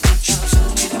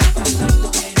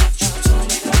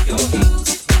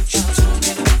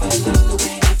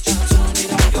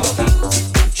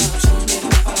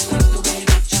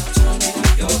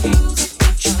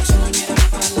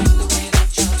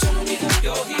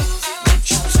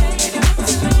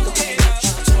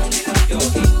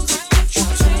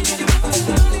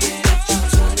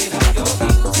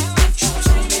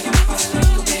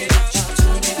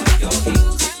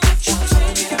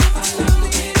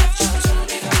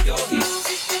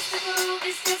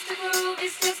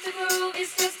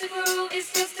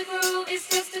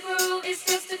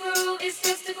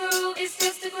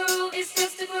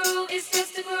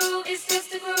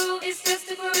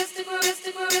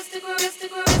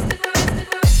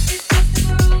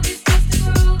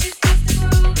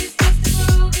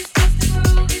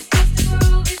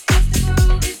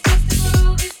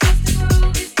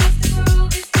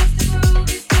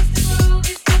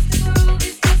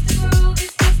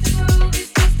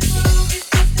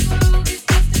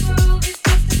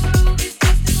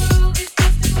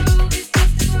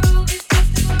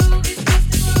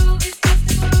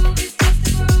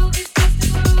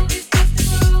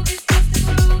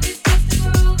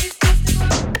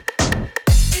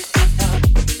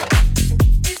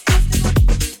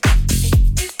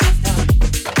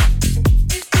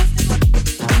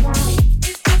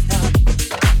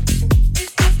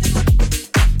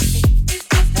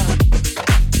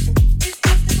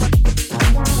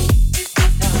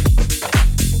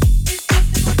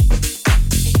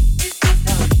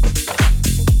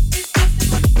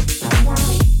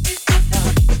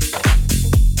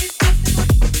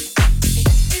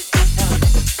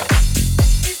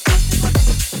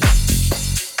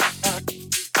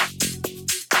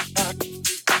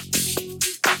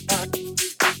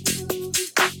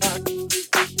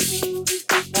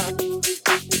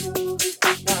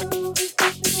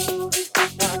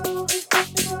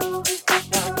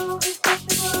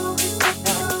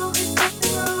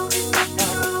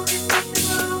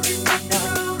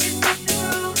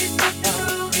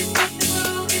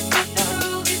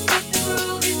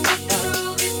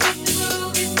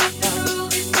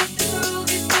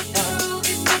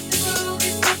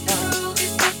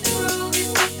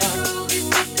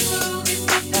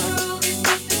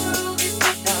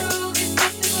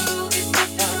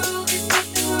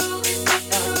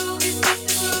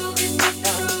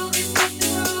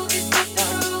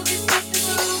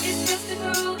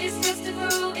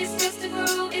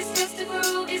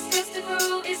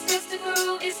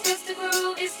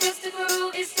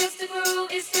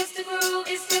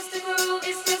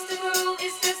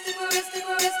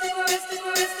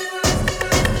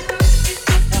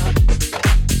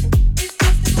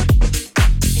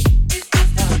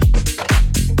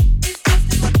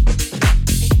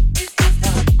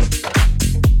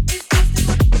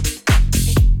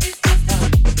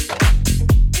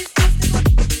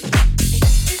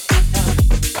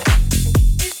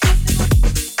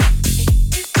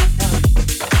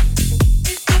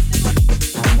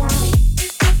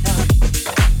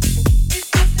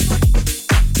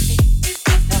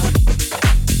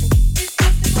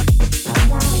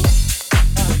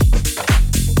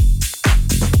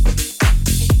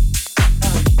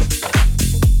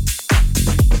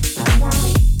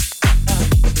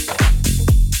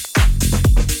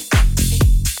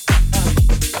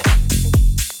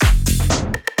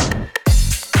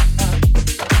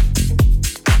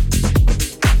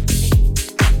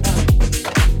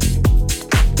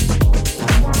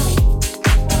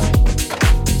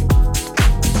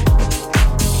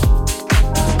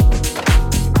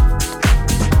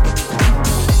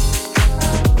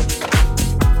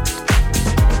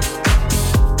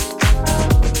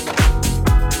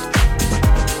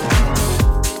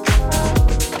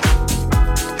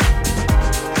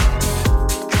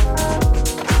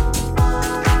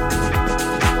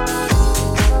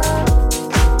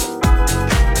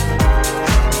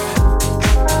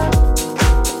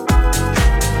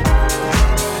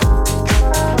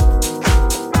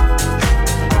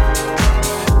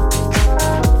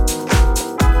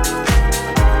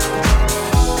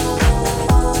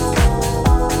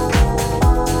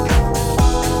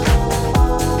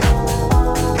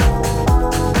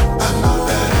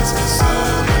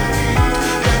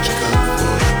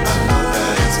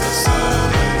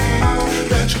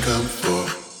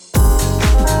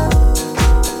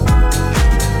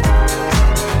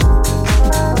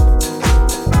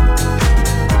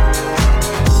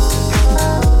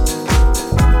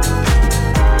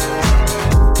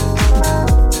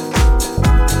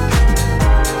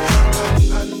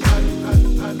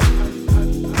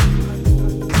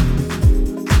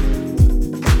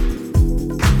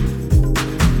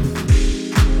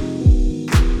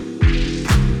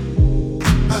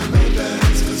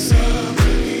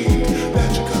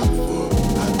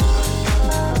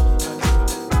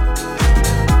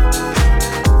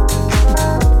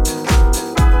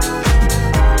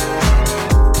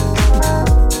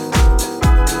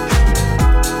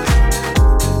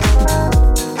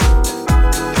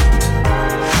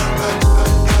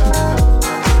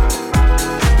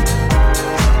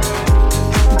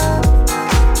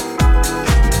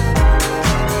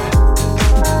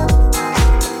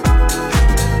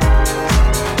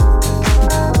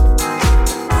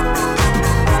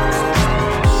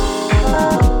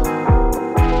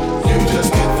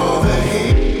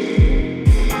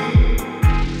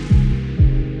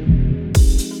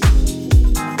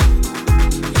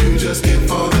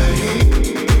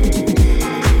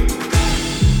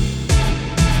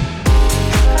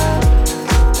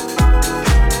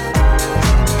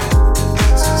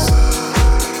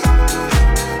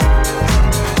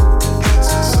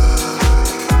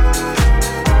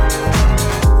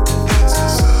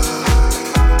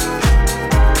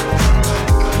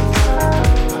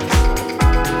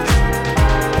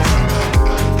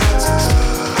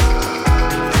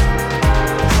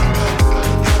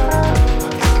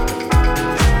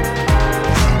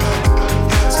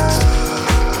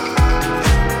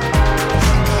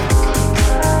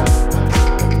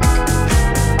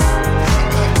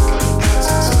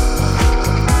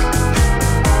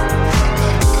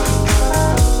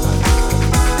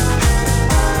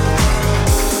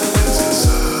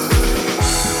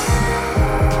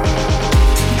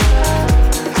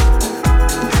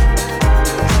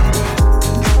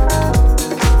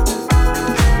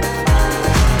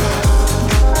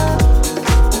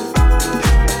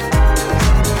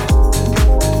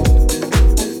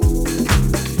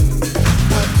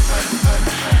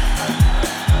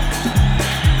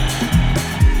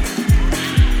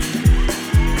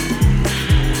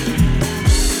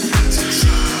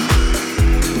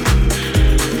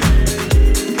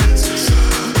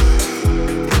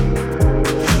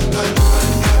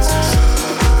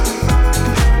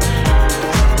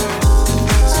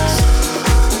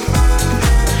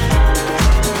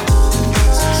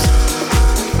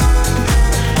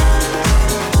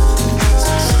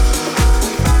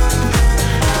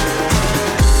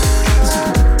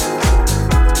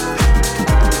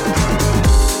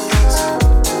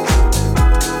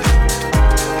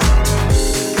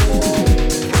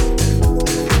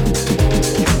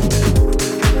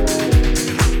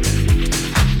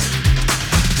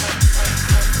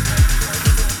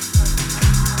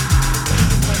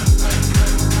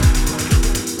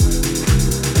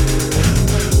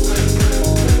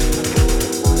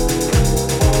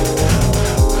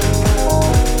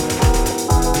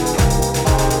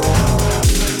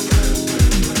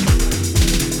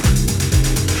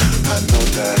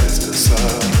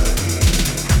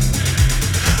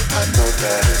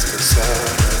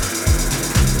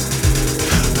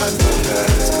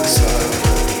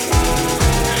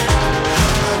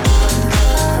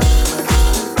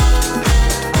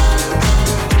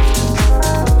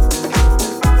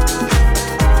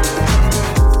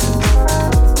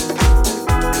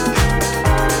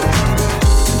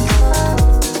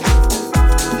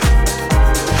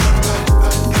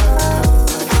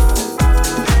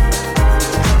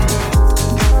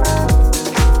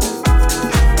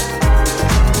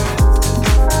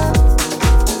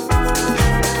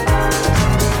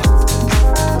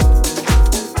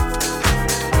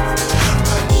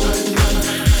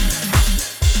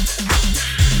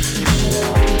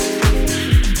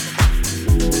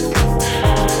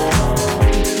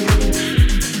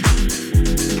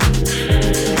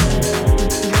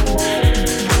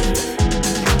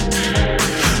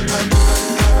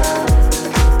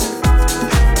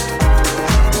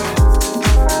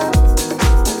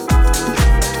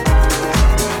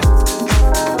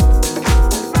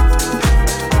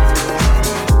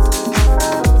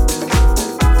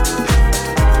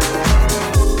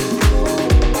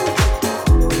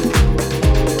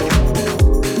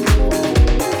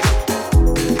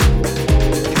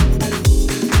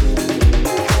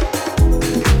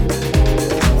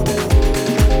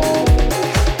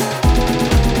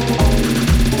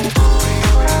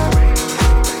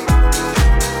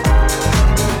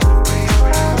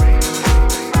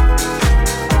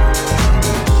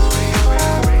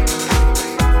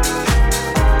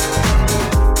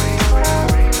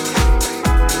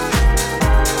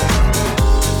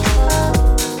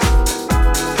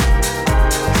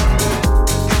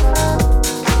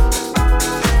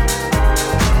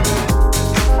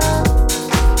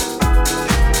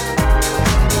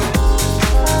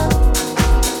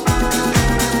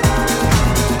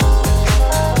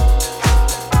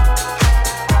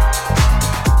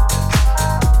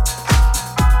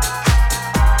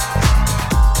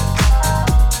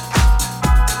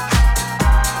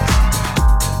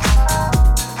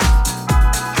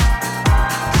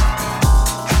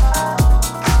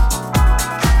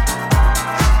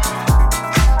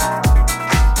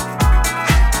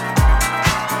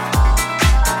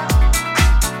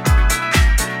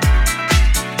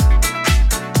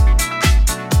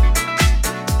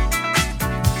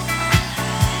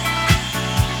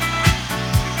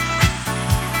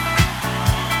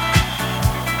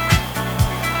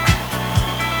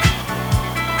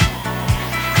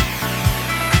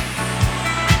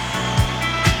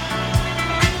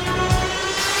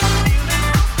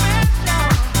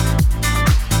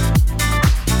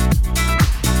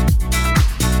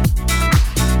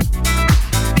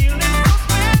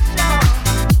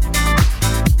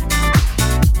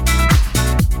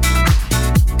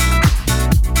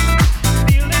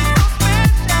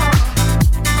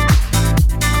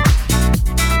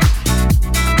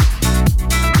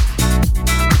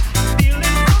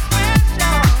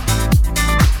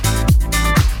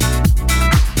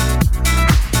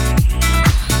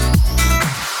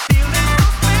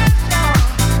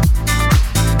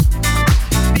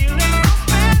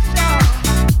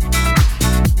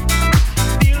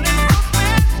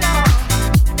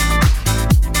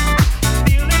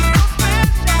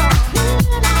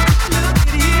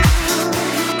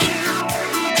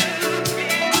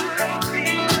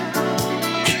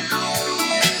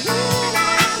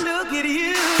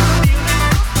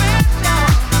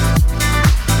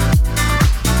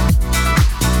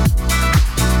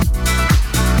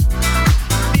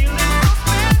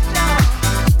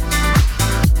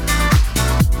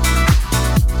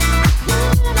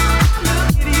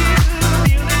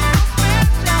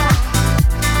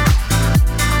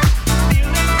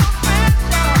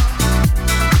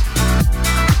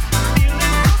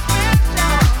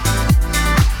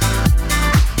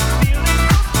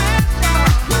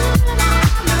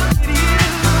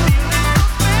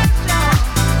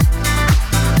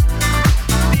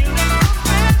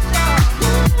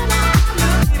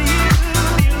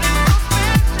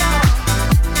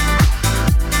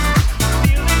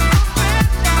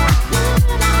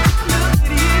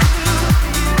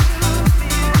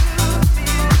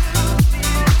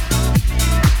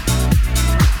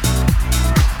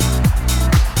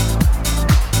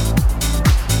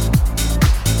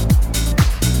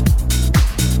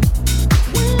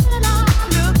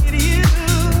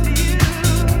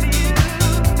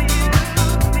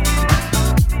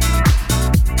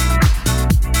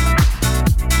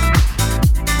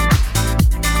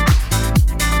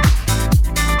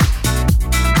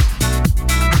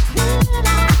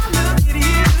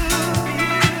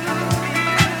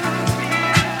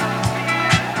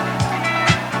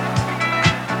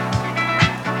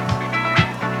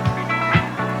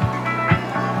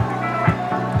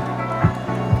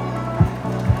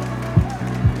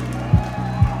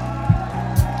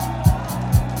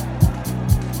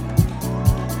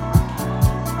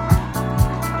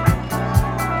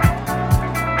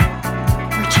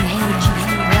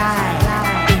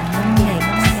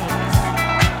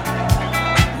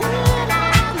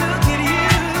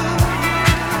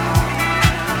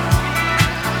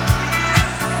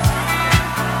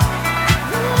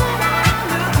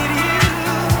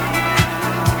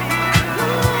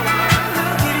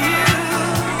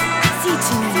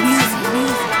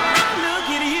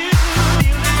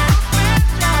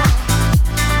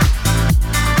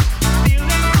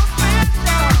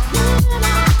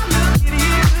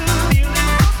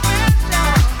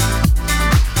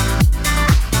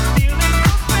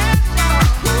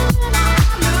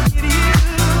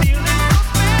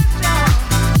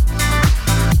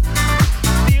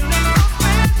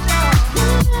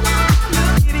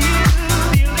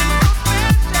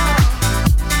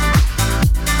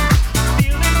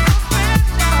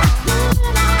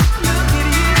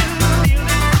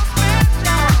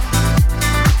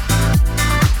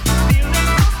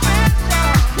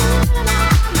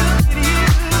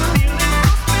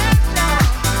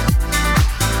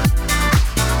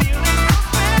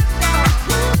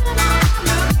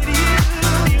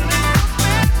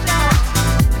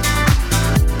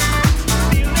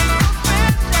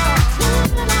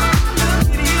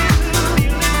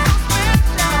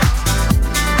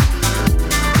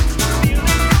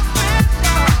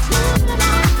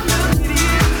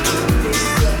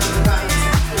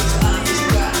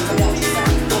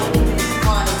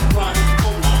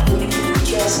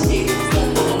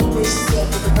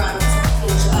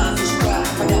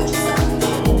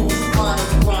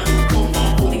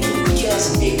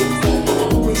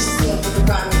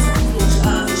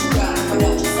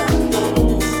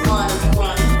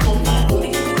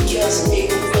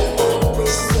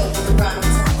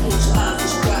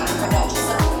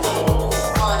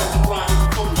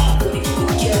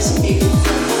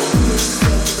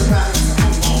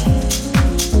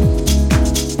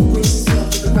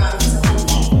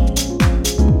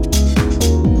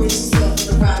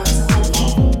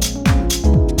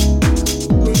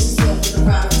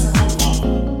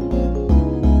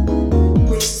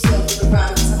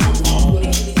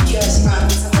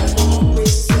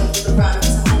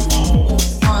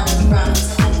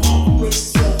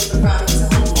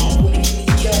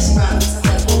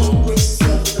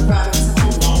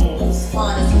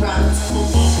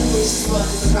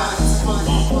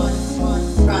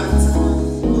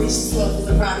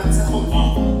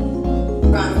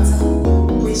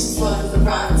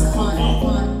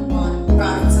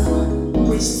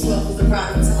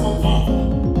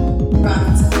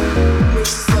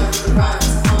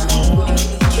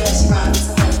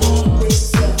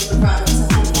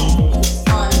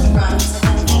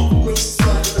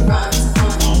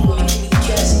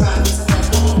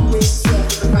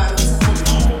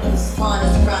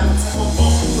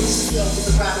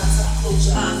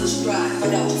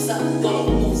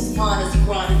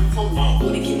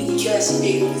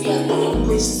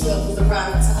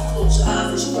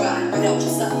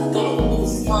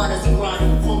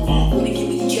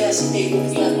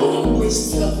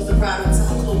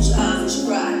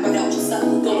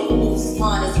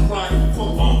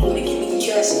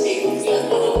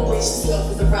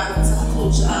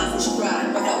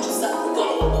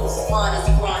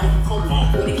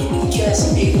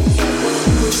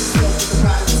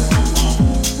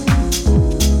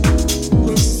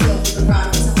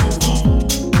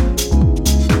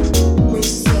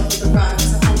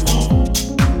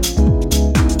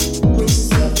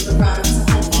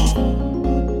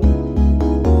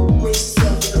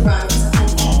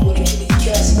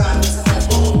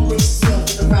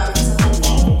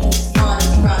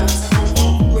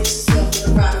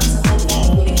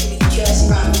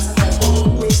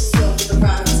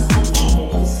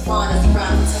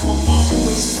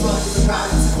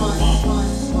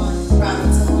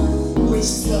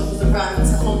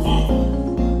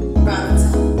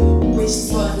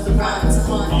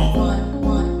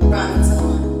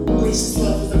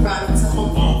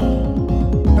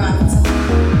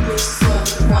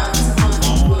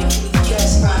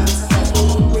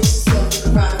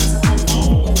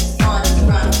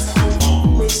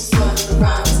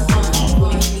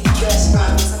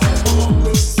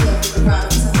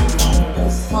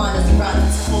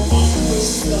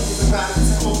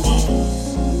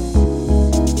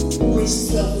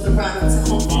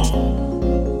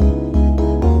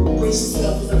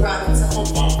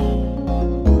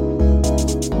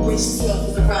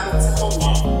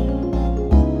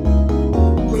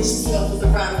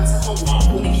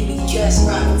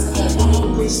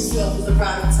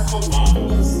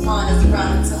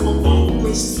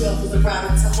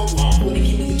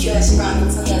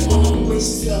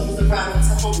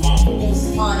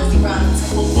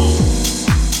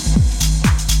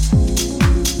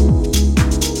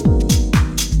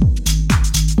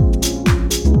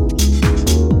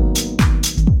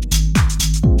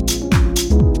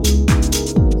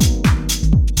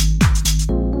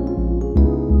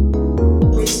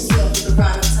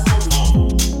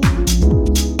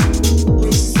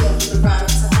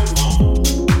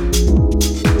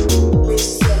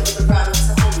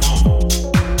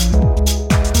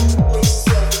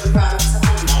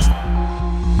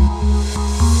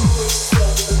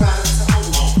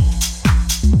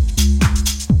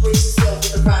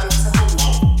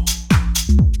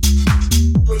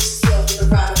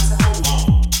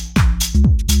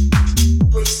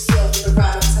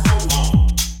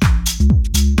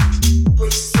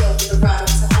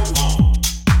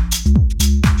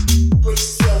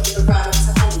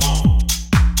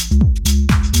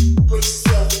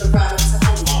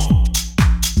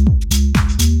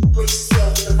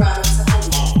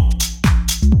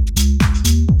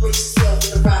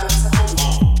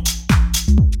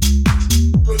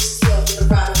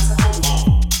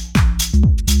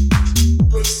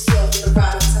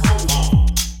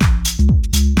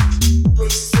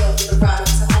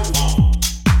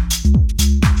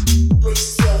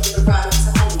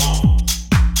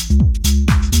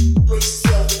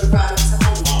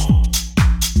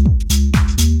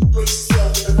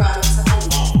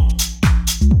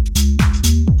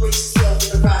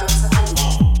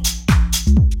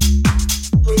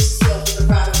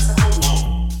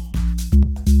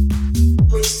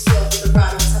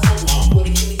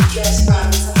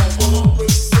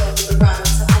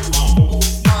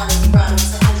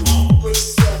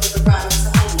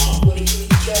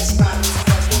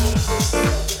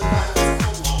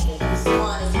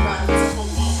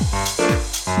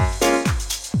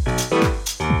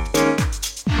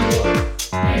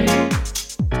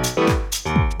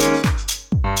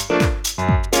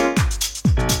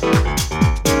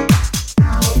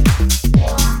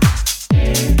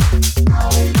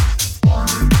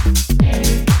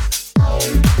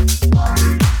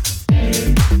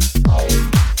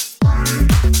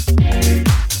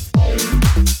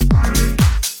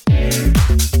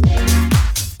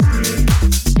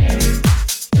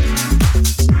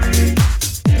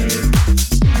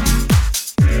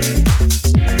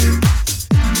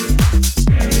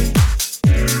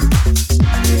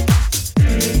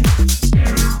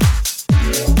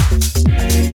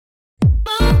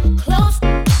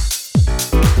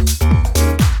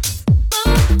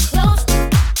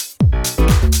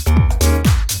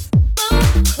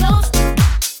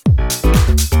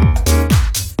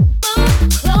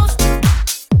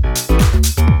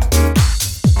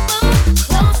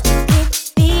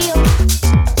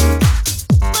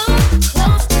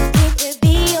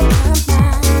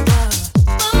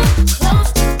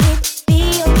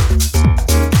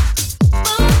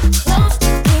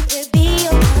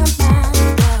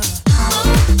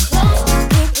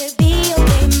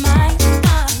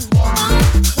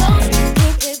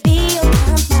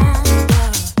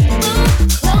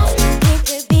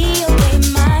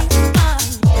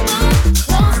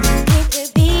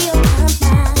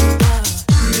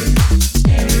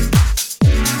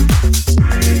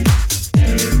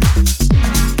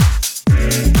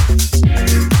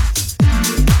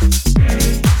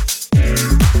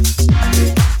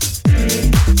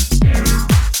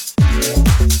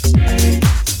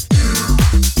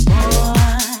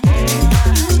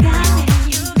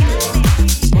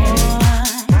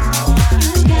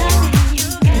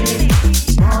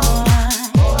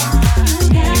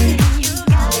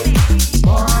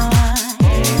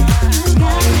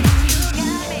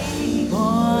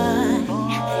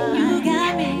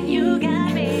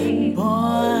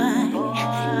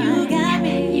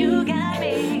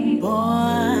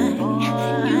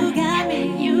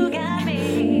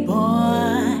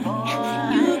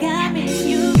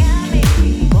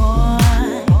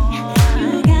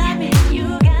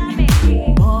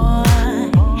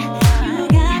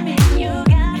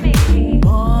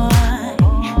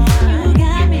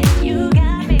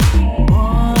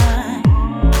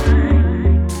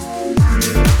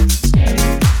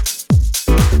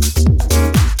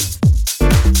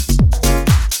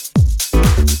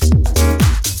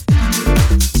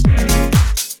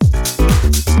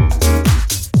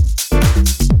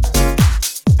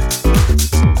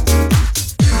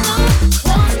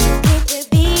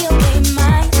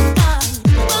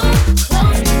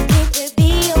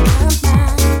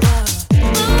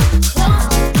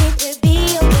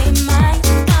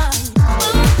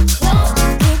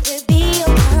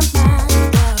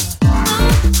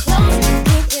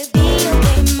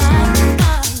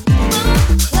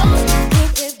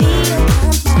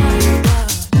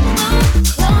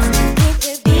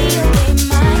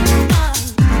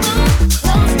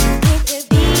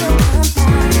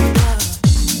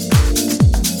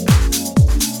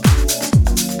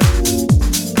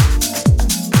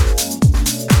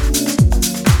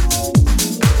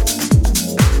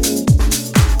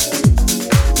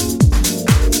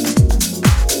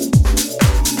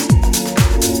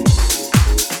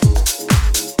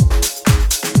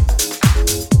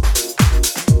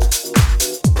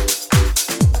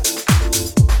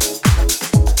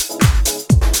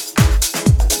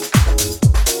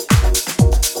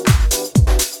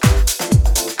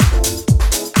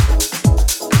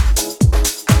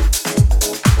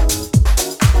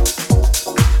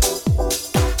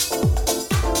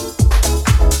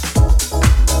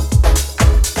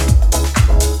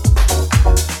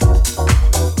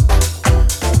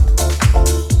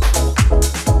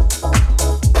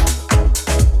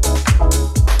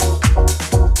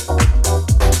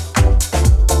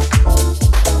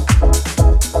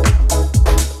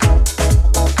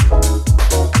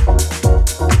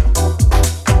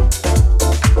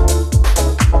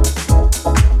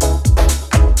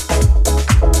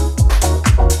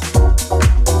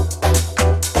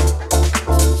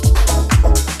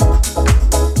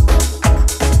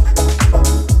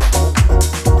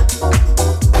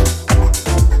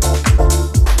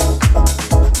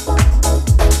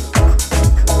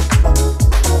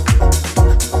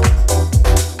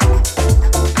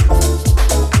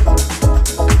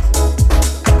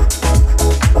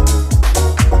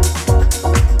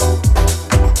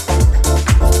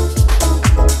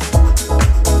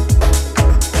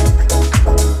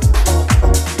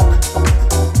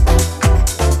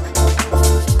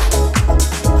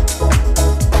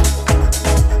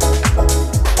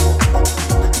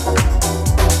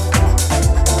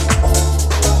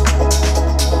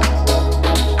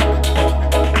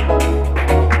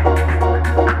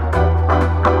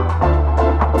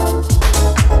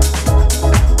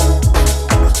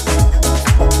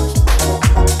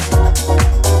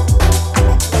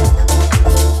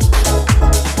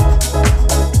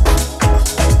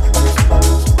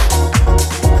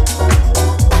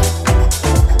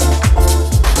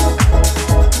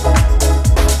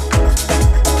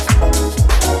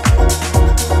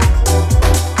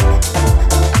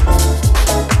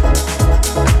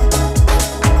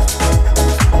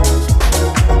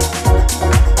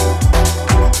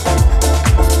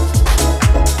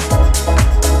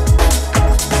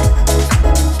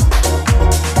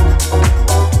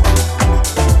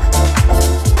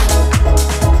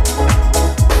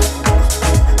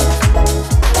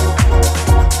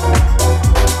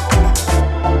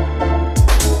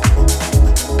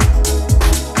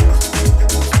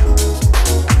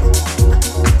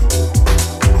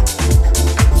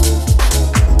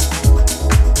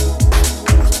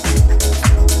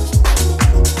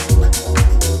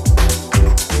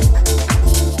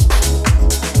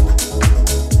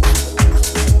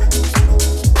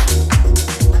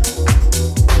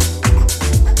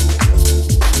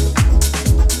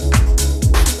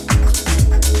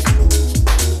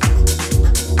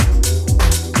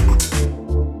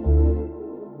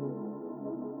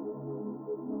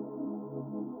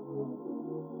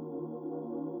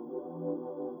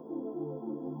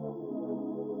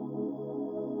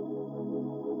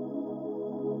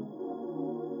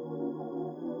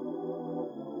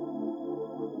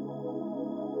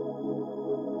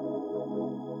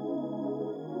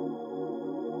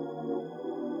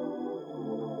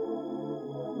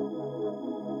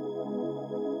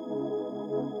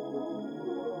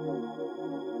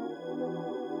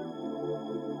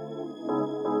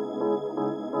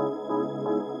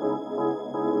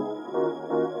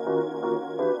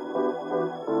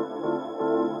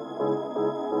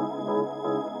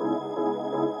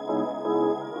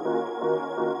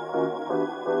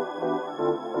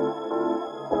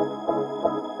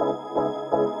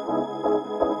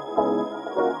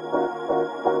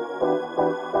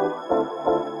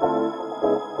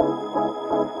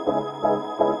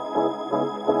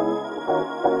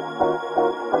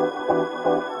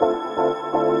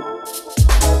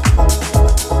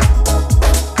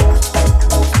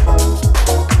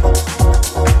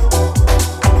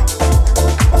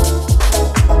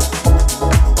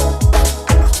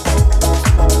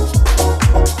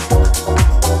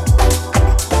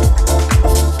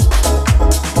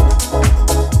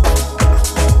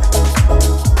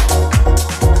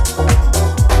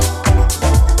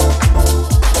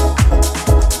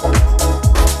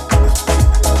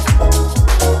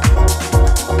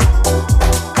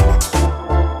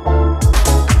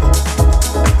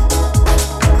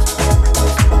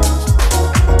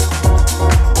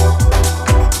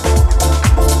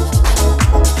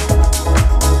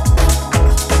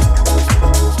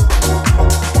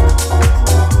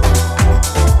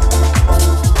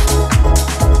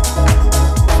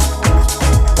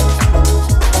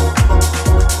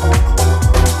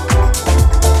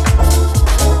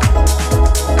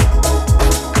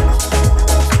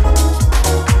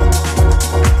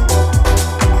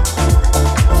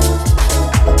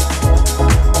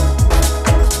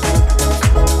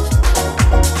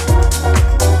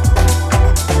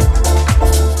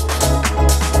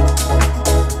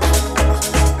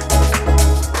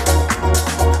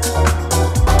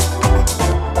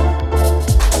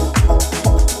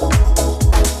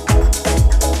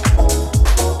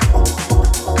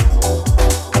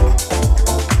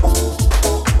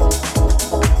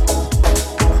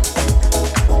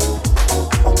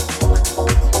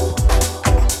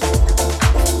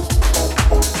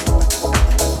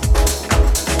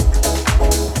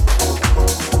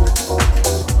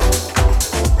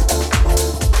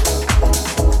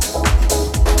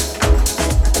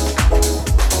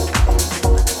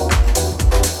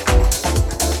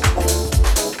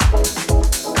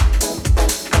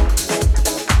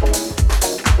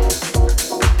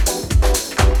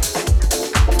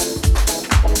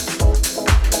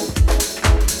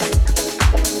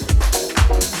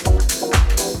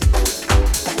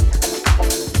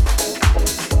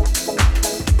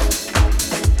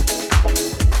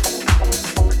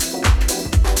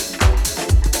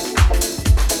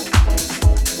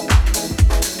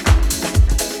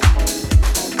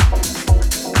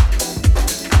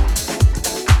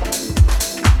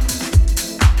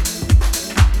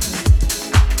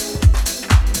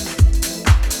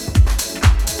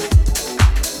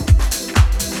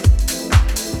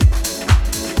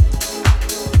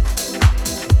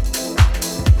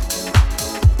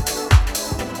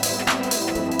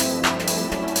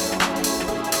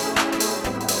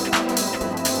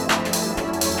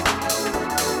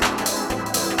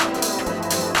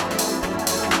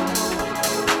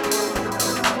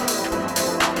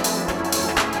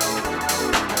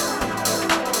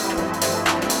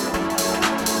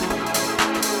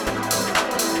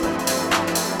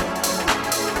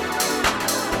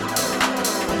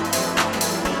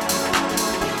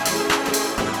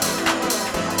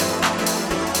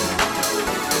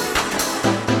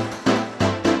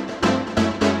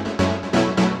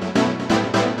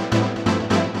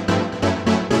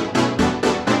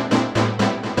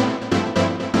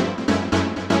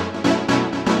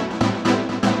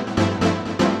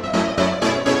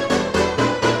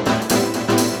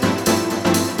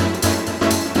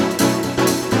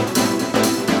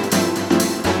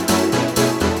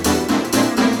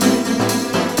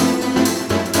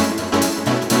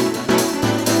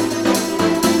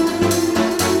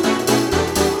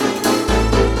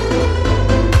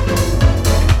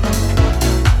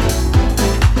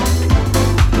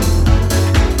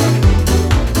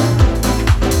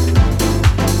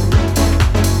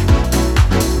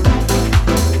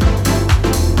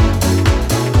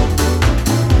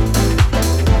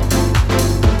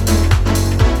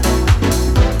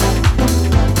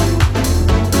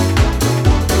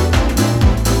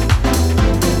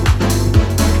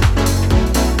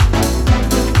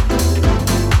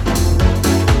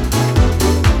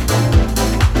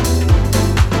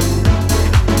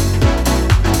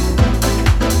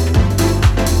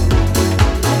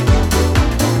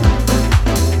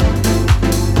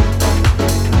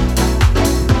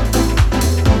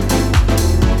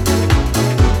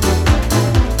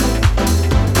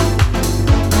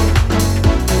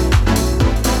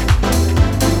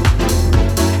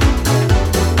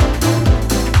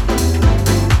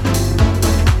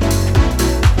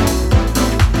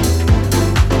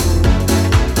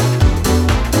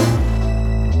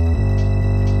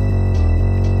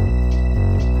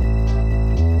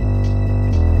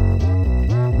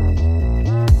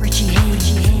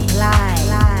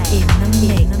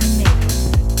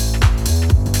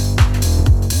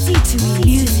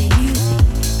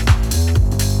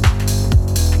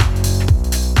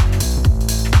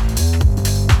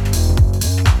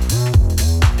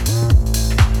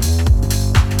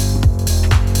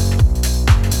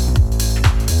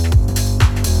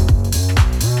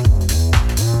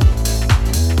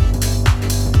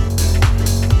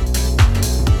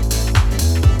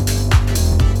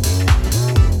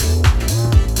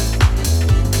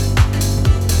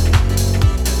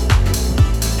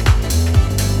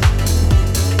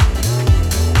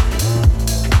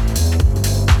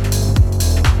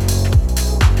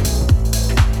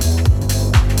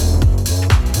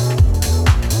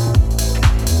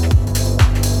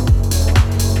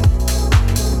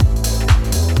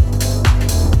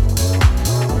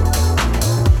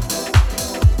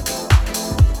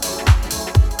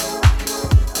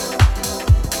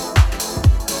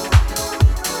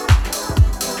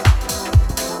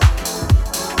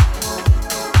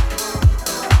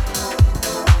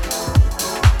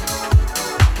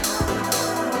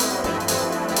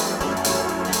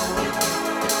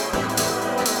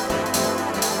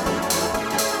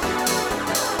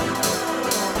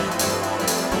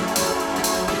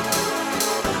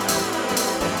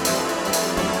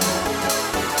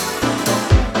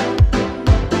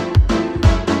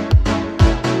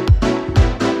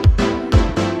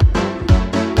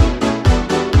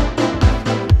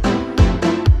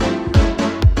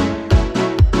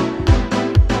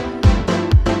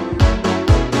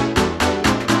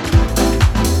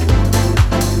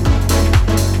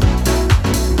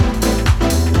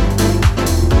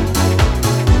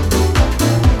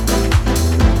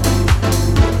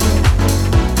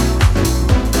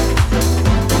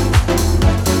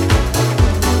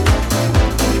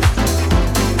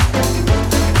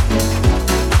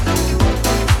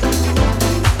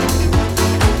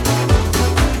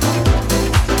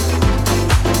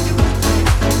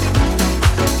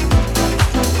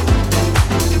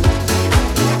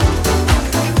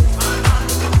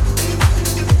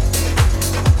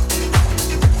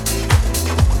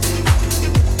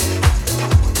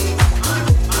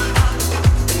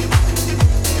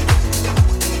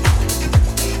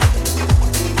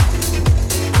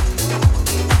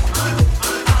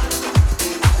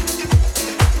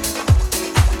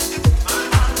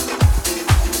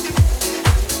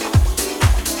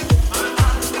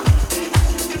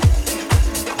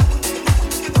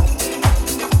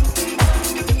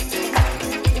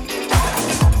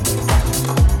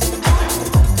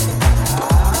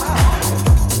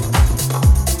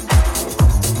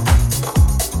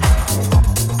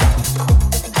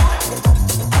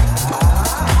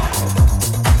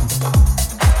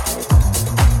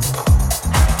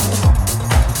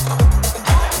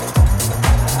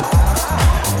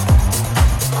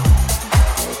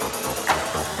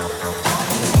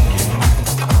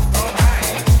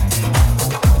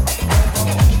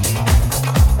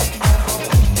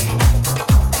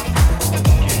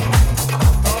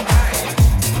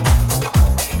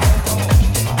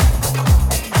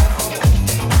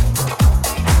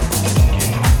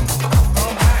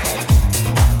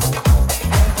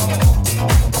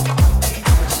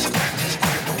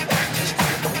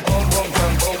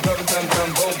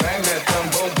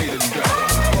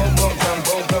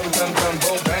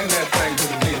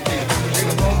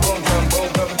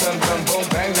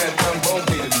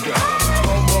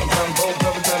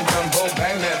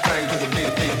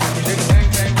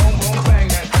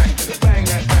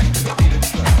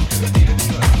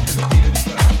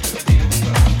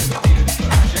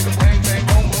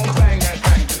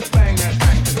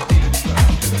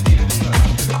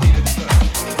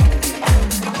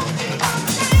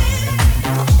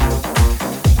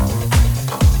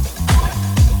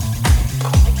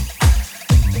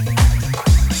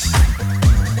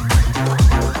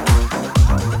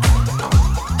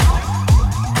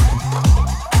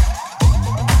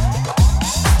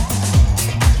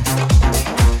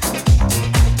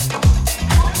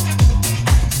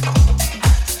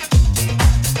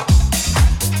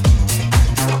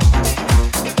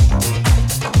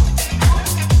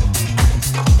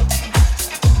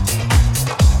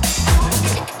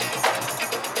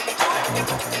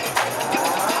 Stop the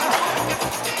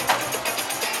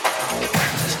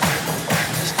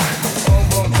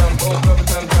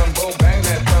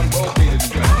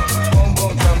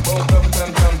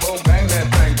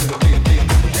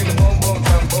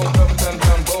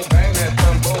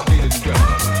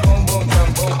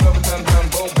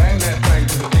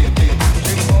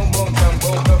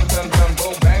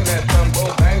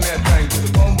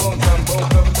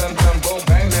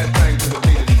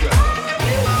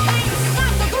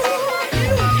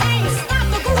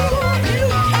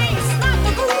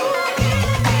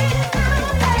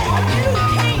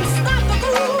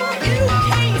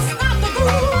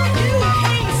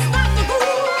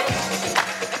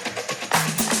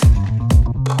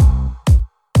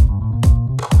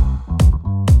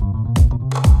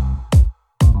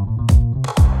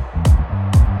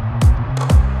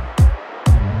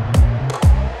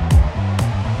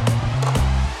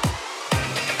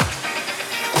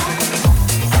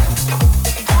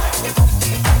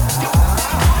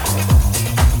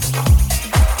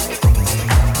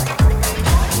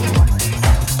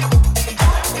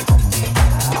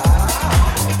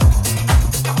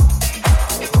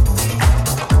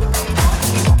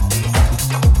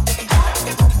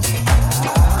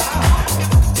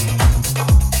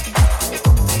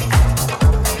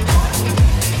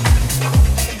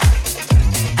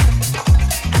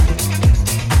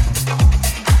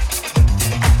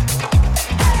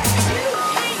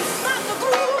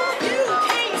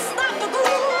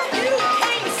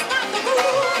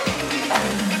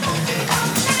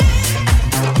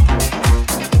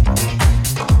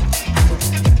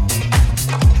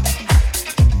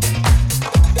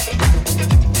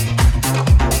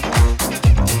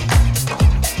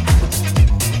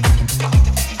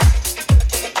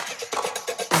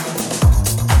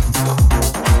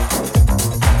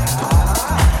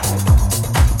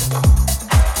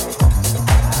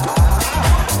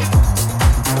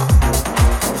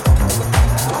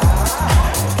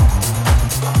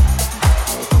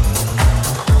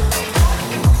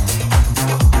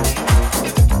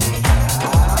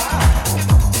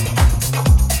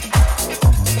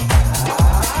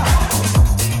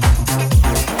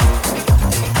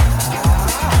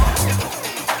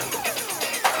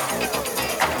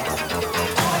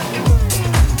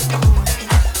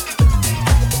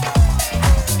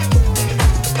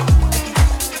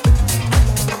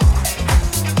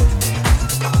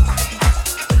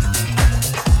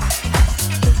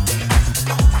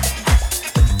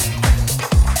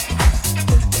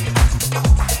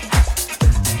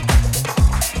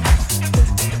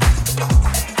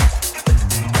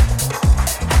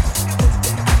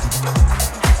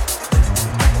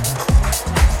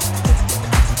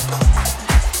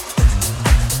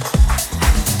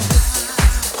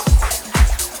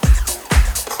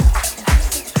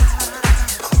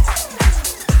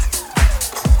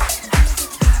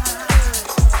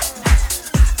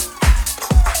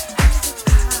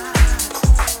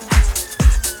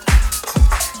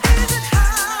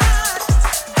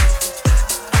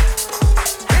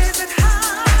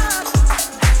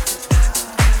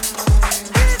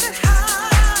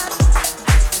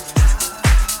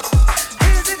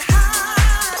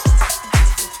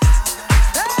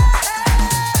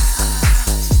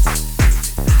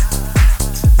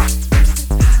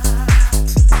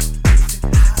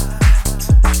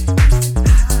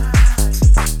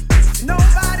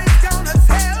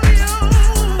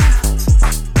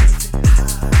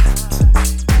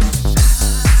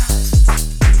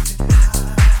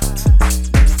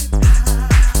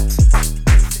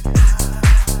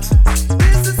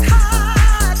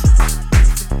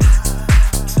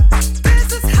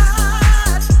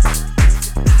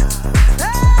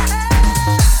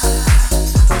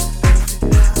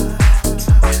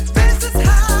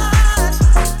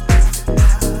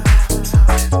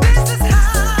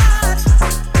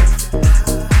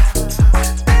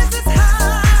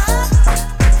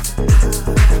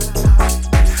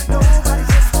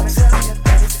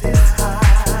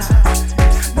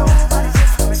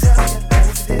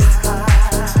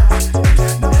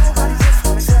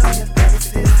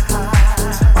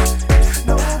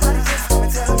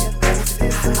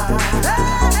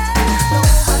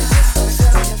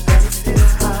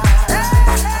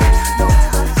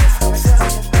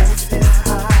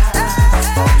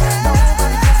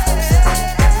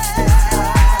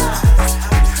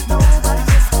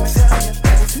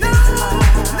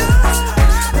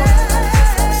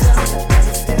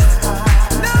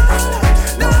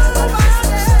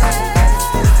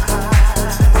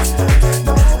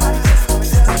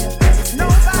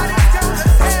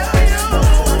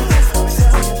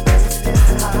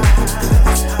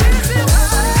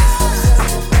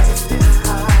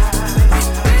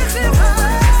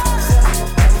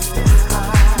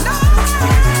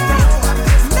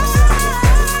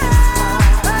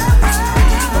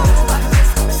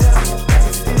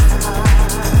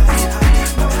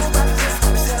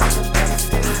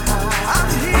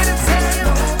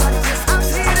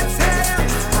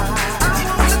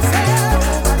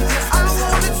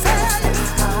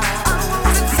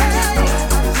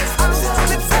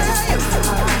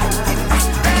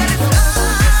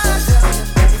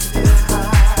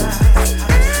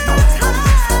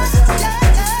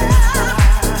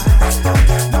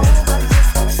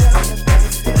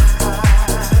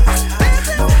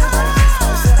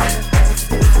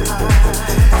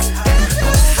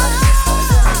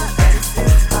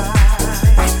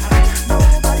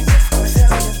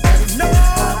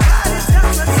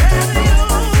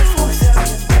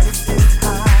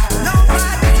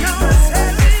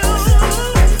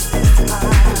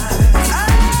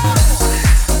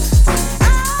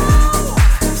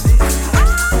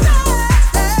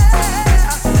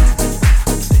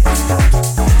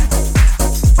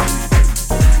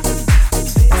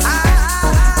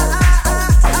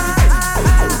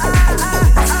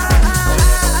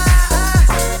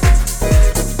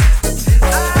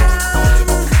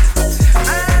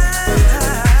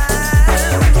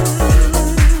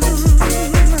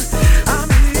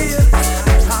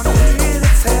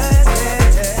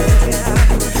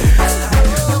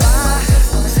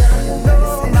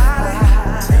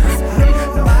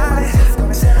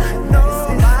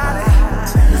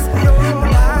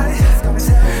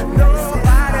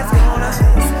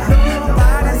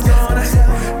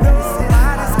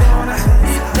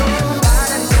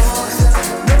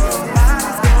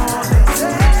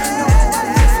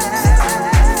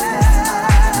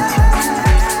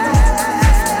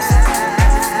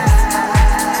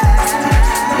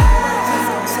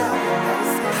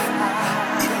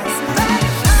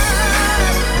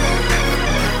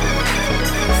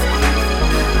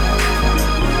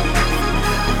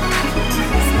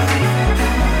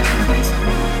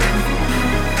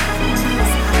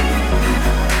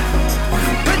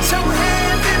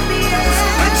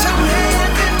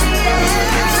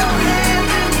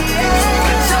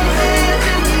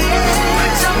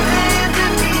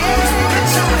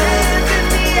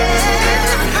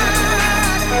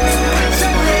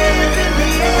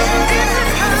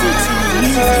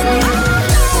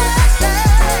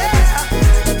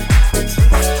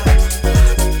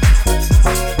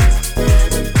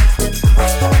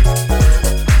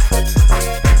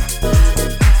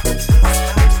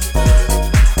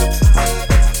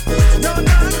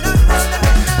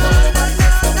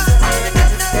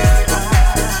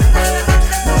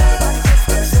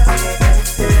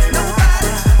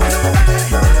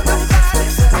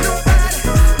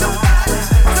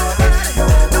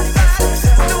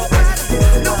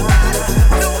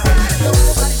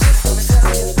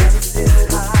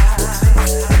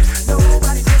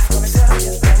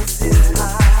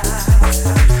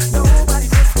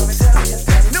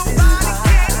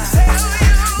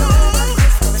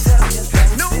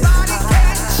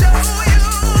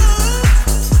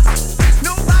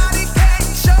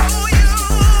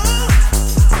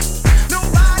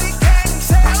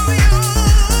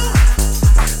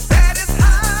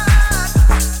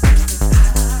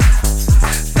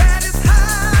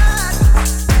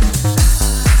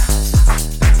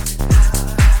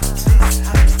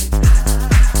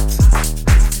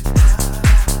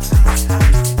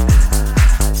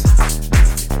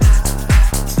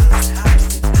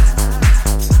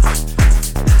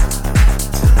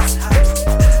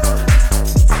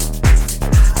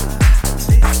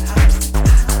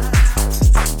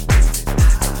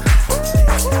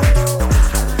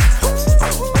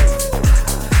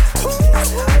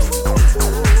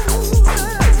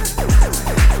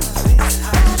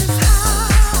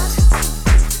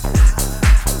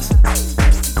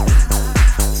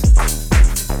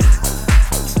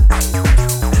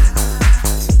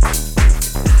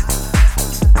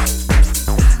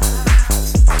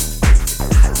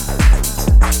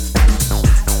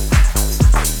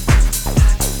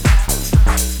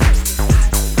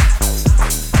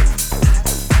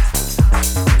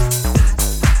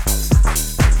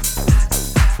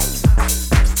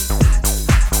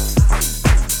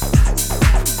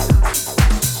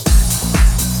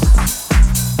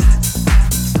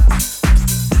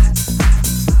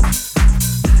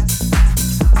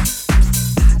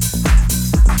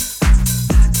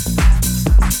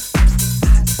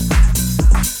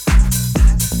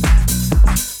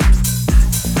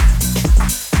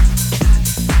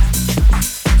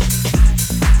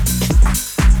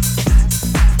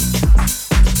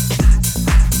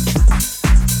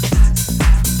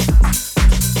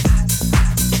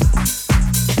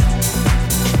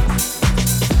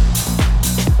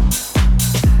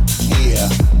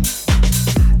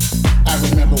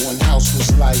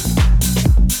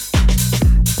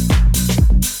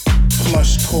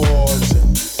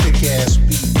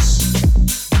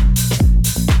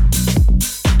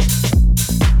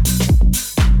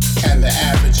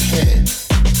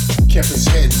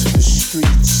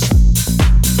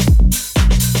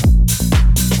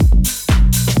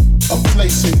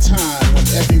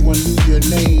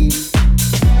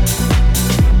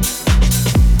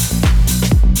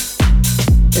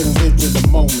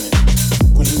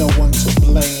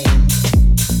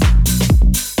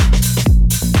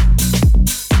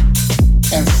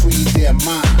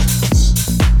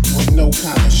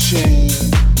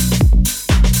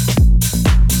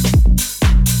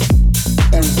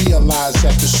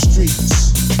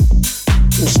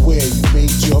is where you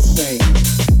made your fame.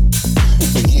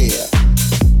 Yeah,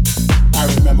 I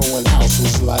remember when house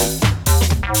was like.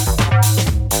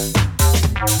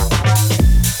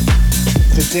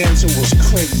 The dancing was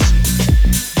crazy.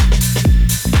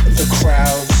 The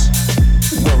crowds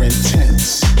were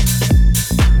intense.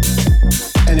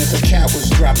 And if a cat was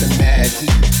dropping mad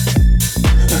heat,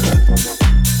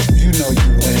 you know you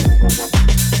win.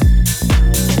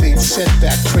 They've set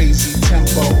that crazy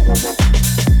tempo,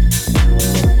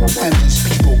 and these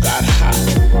people got hot.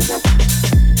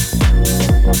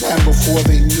 And before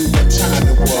they knew what time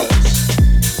it was,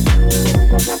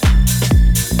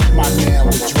 my man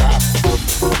would drop.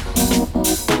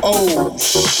 Oh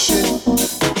shit.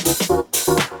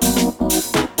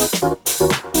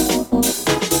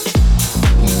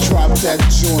 He dropped that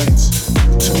joint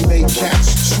to make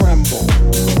cats tremble.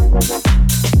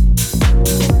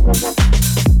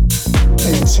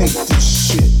 And take this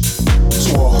shit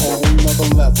to a whole nother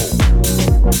level.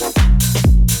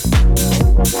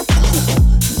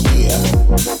 Yeah,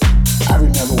 I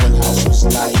remember when house was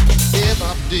like.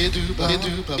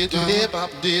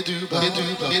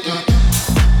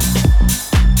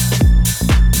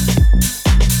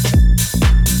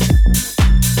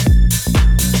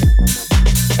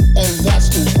 And that's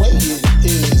the way it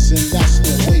is, and that's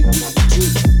the way we do.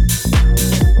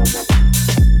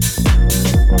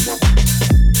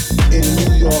 In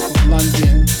New York,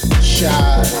 London,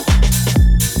 Shy,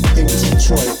 in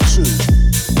Detroit too.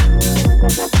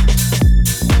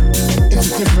 It's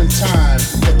a different time,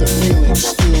 but the feeling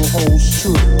still holds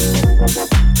true.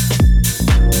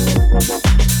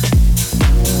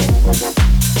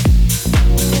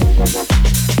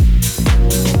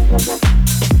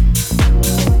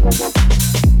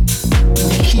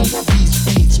 We keep these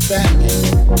beats banging,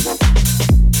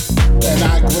 and I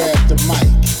grab the mic,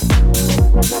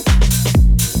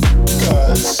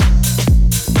 'cause,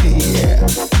 yeah,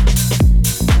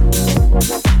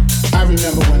 I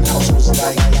remember when house was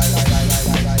like.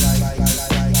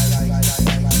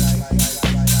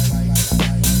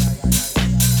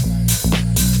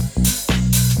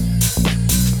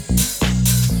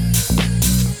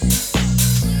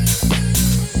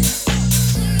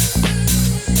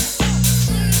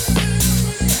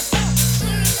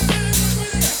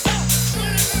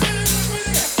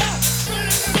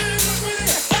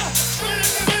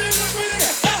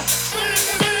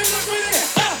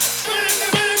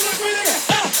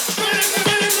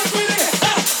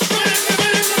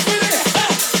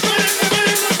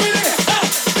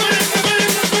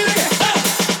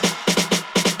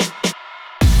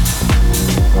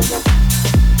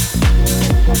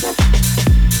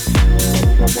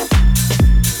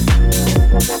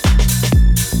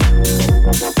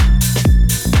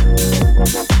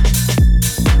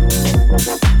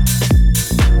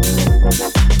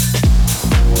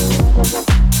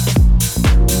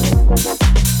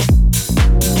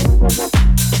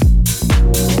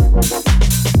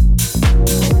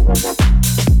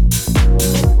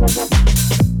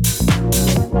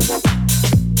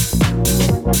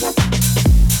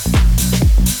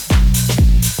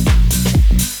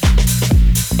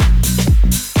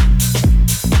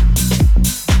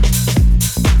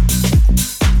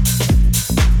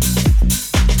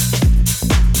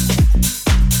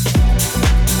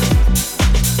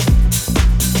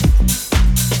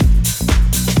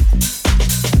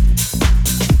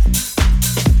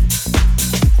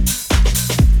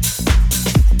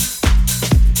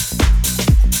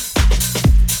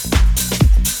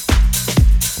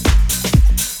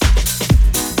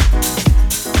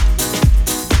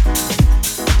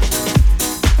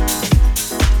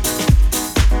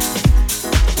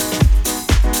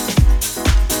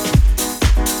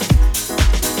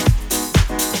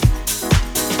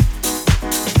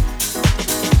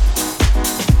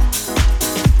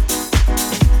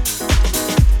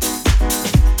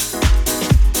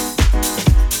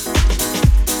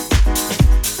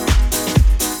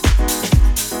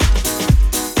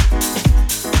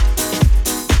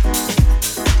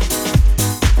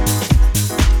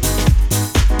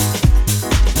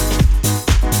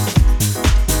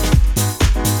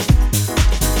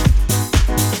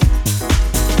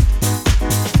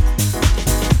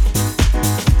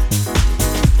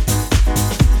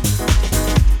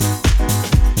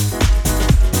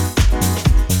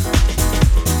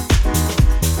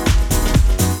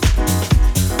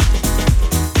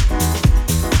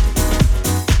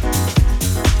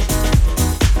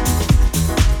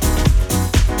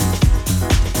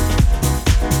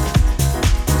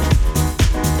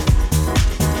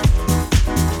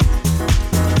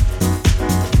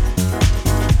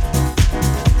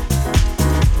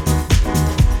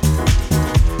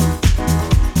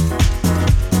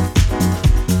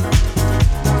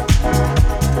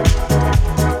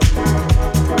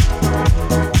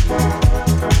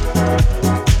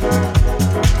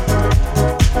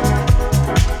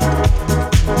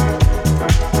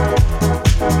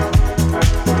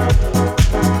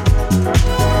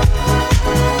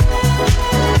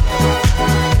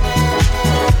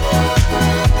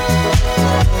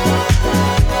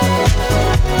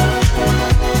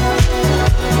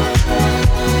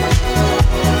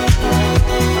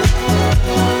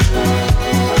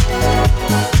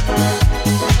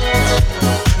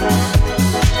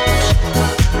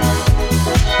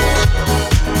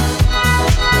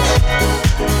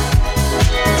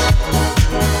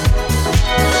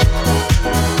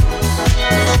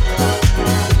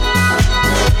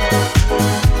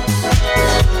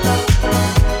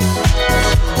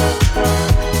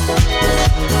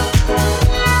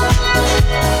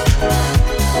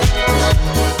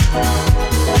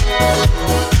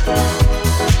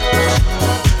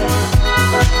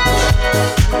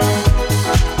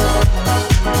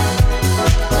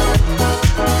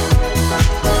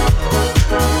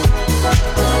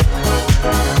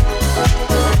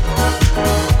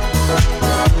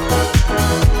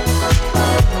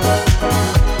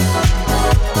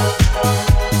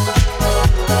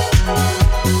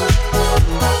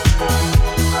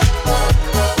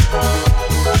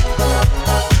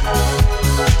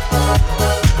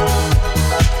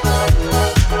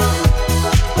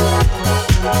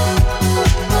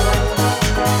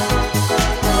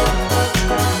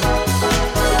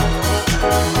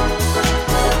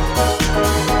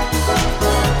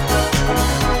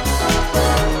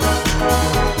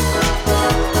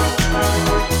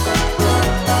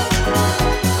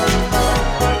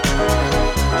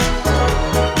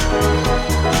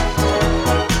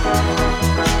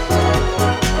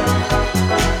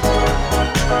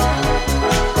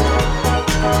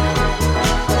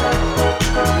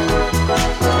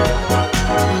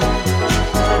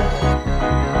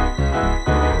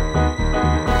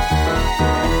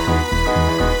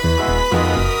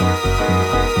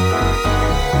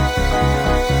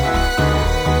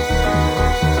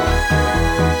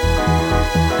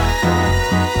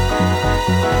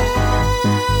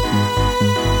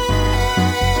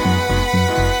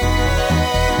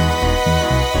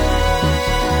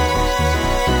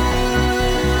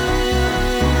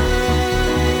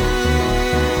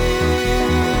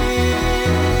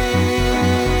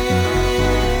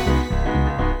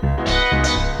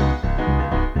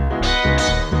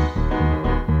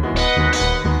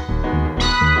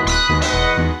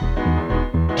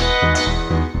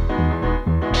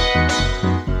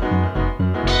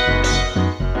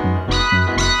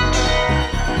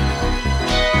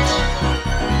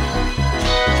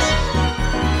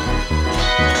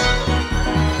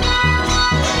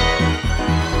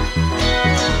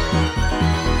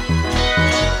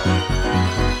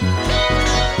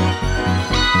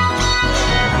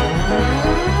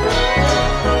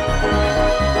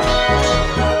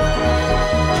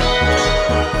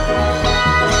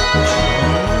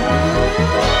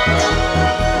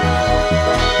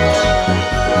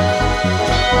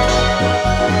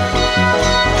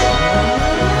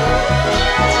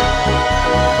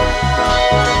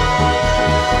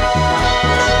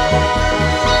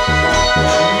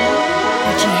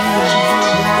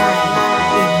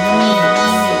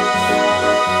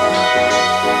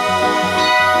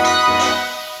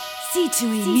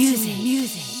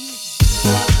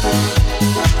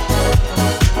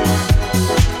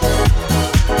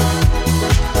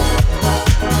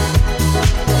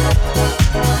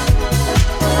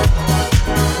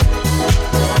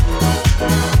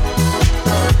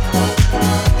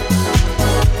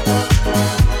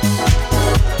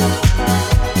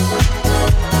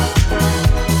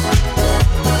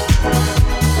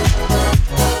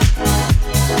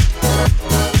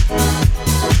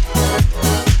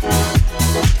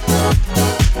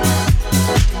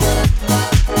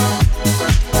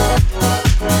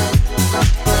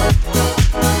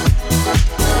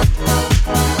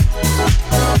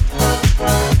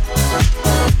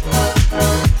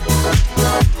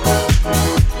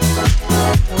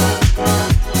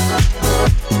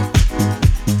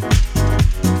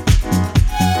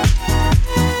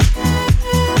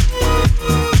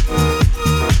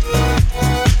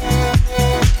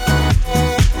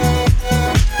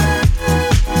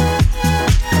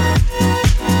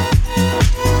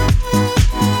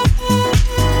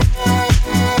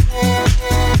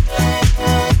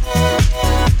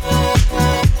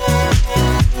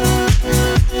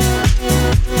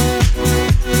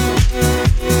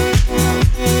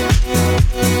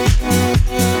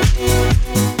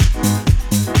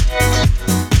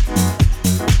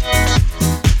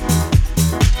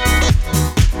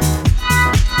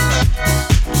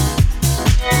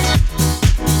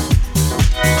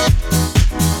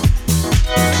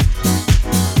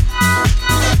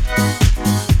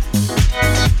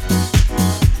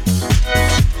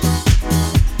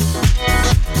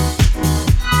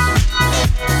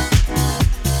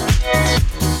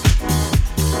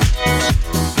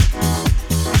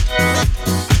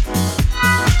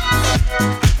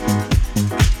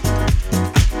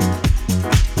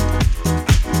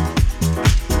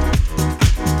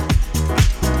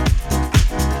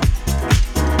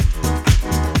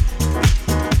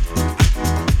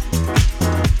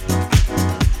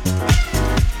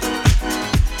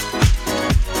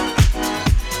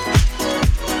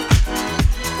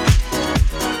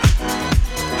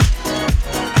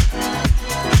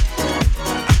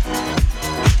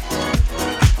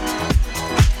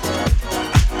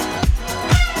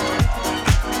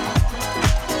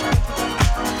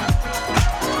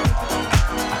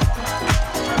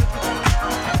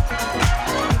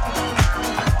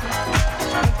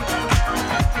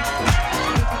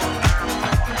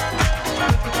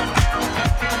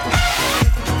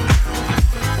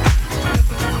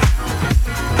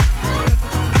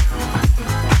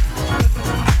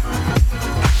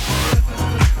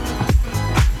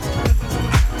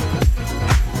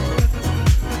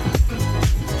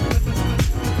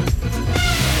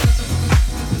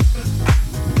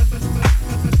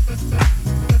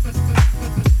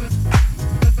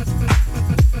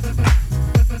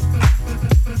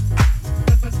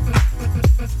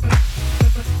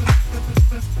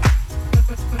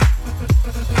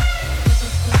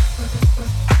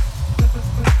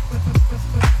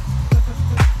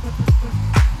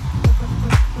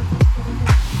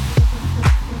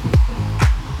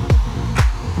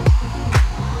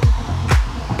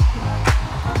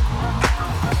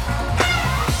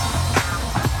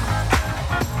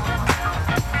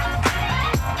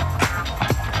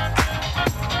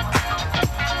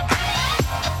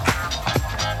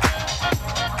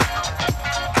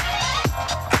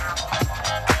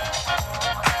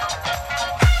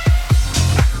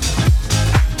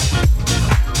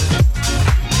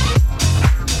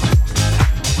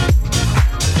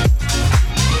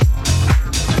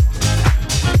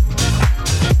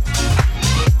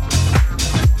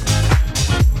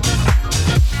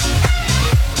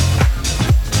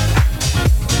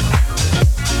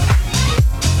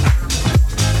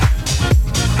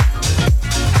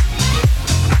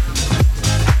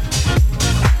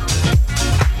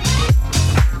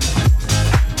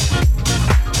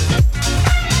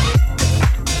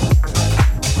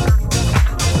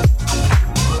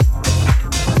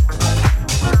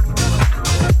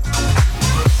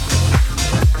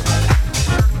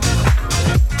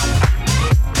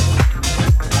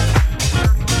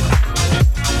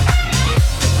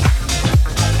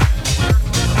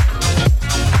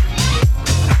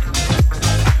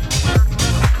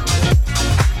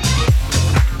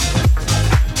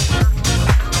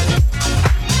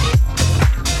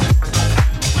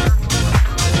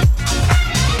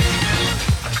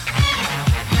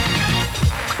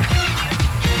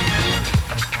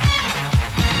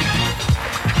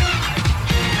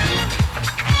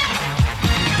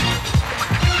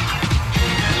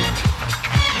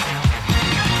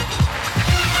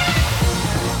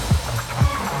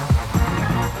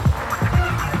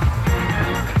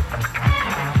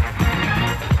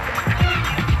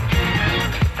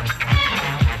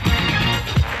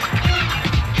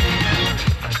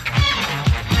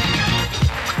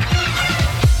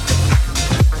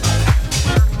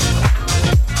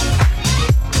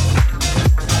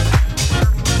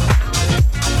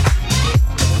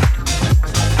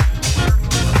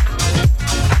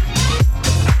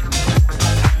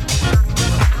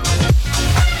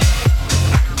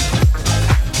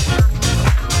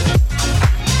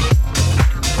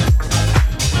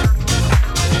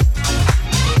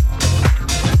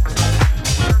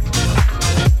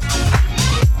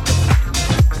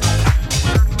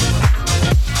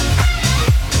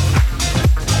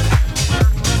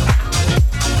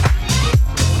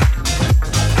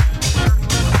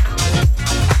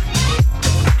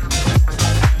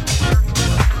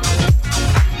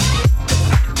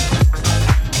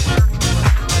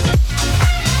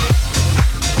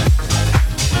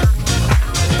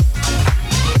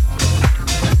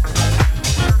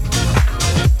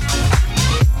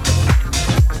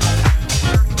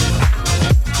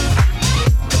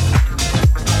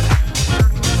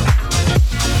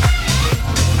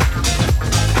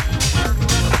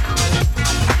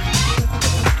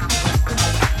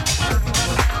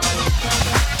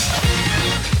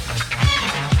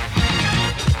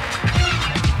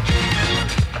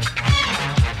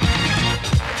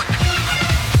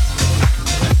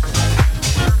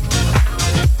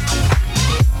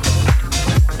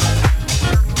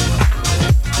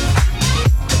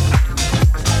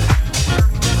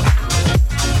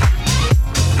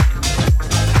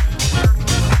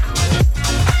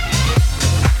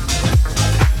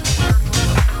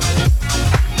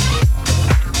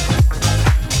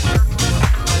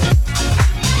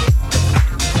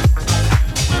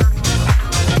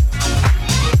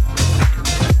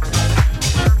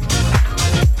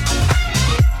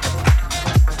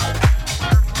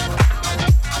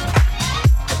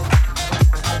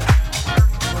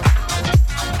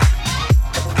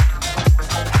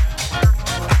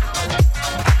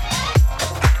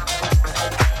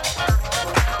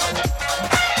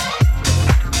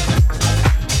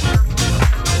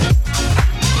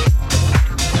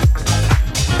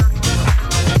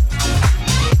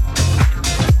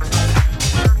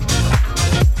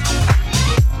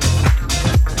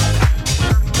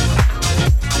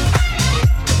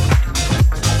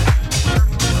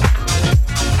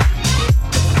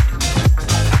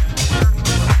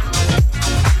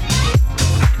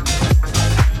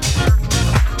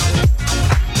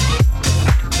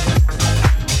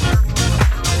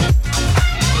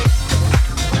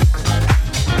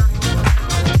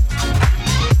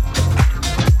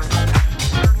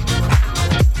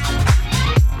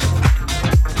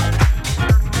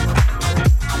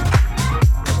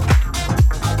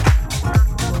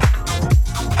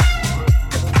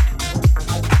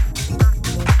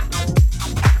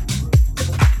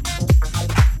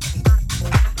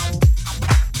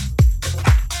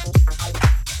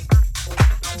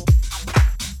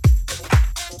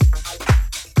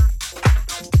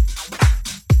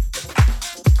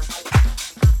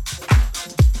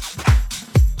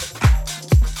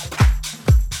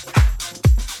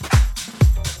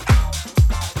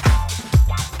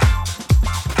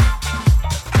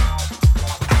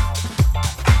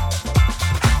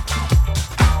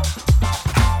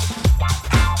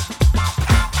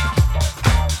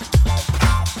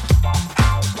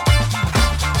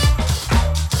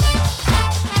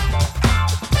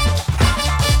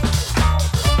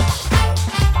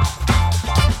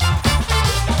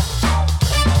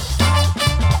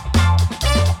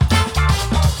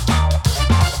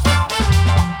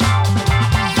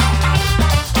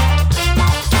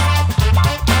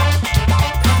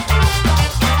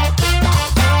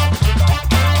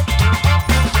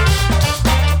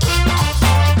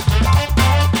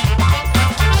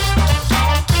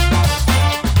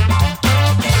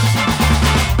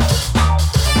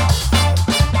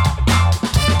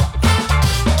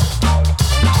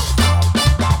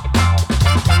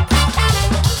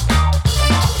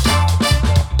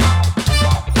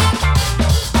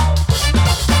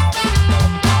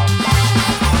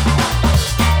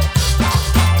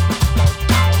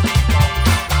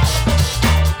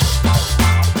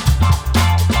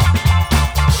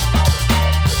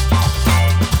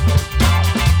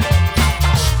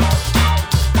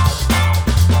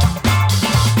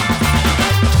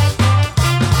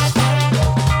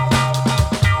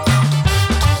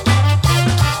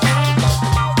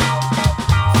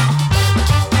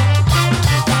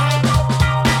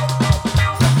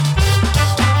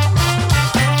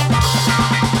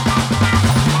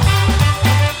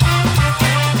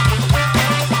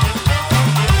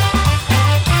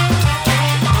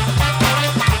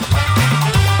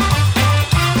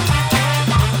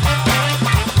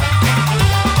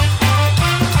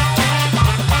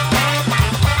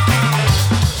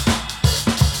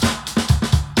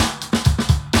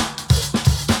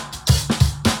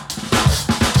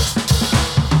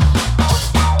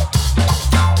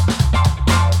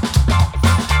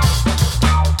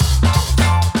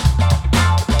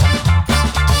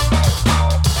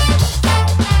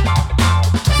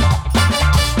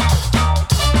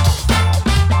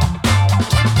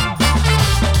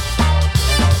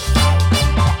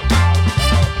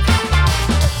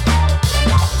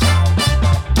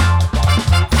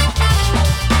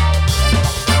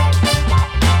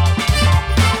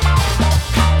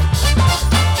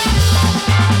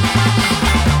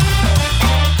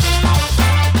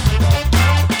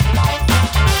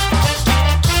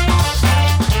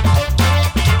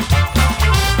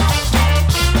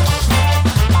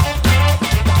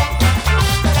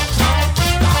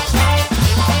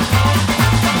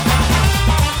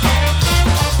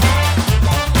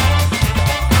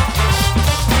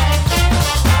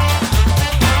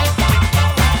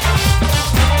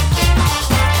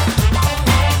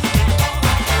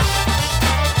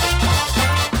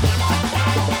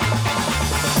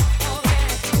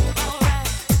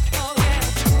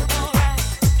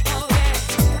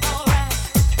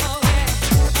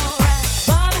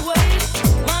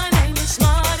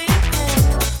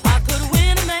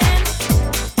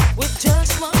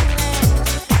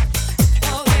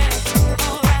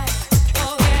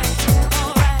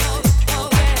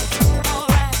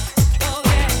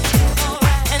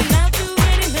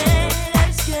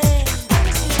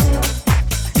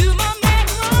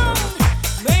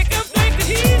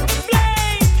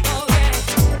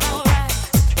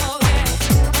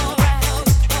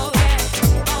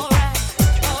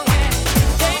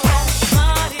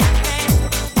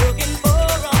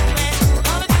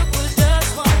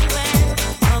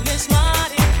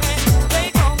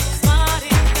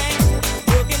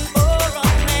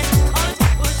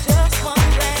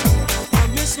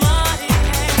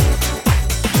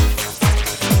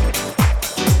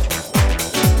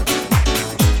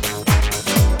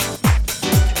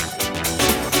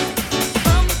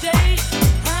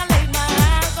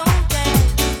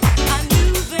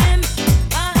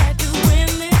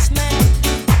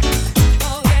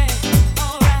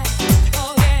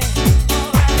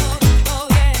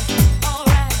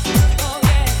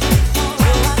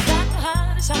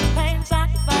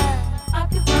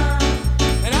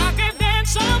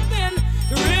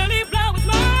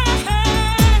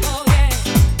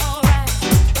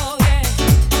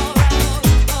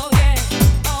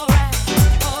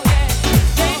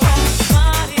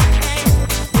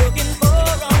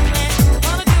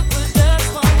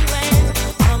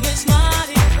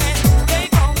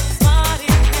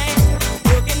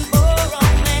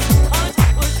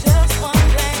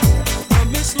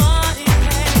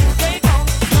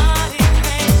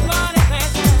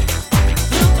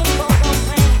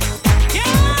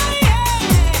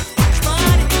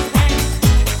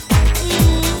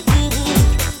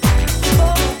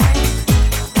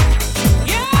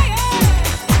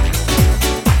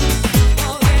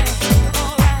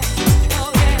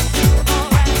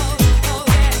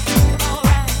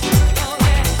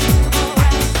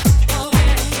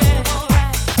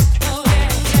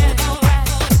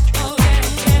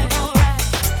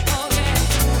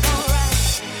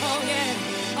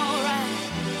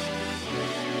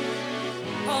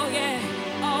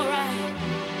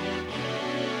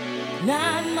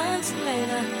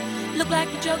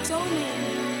 me.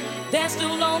 They're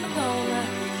still on the corner,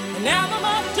 and now I'm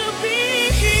up to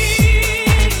be.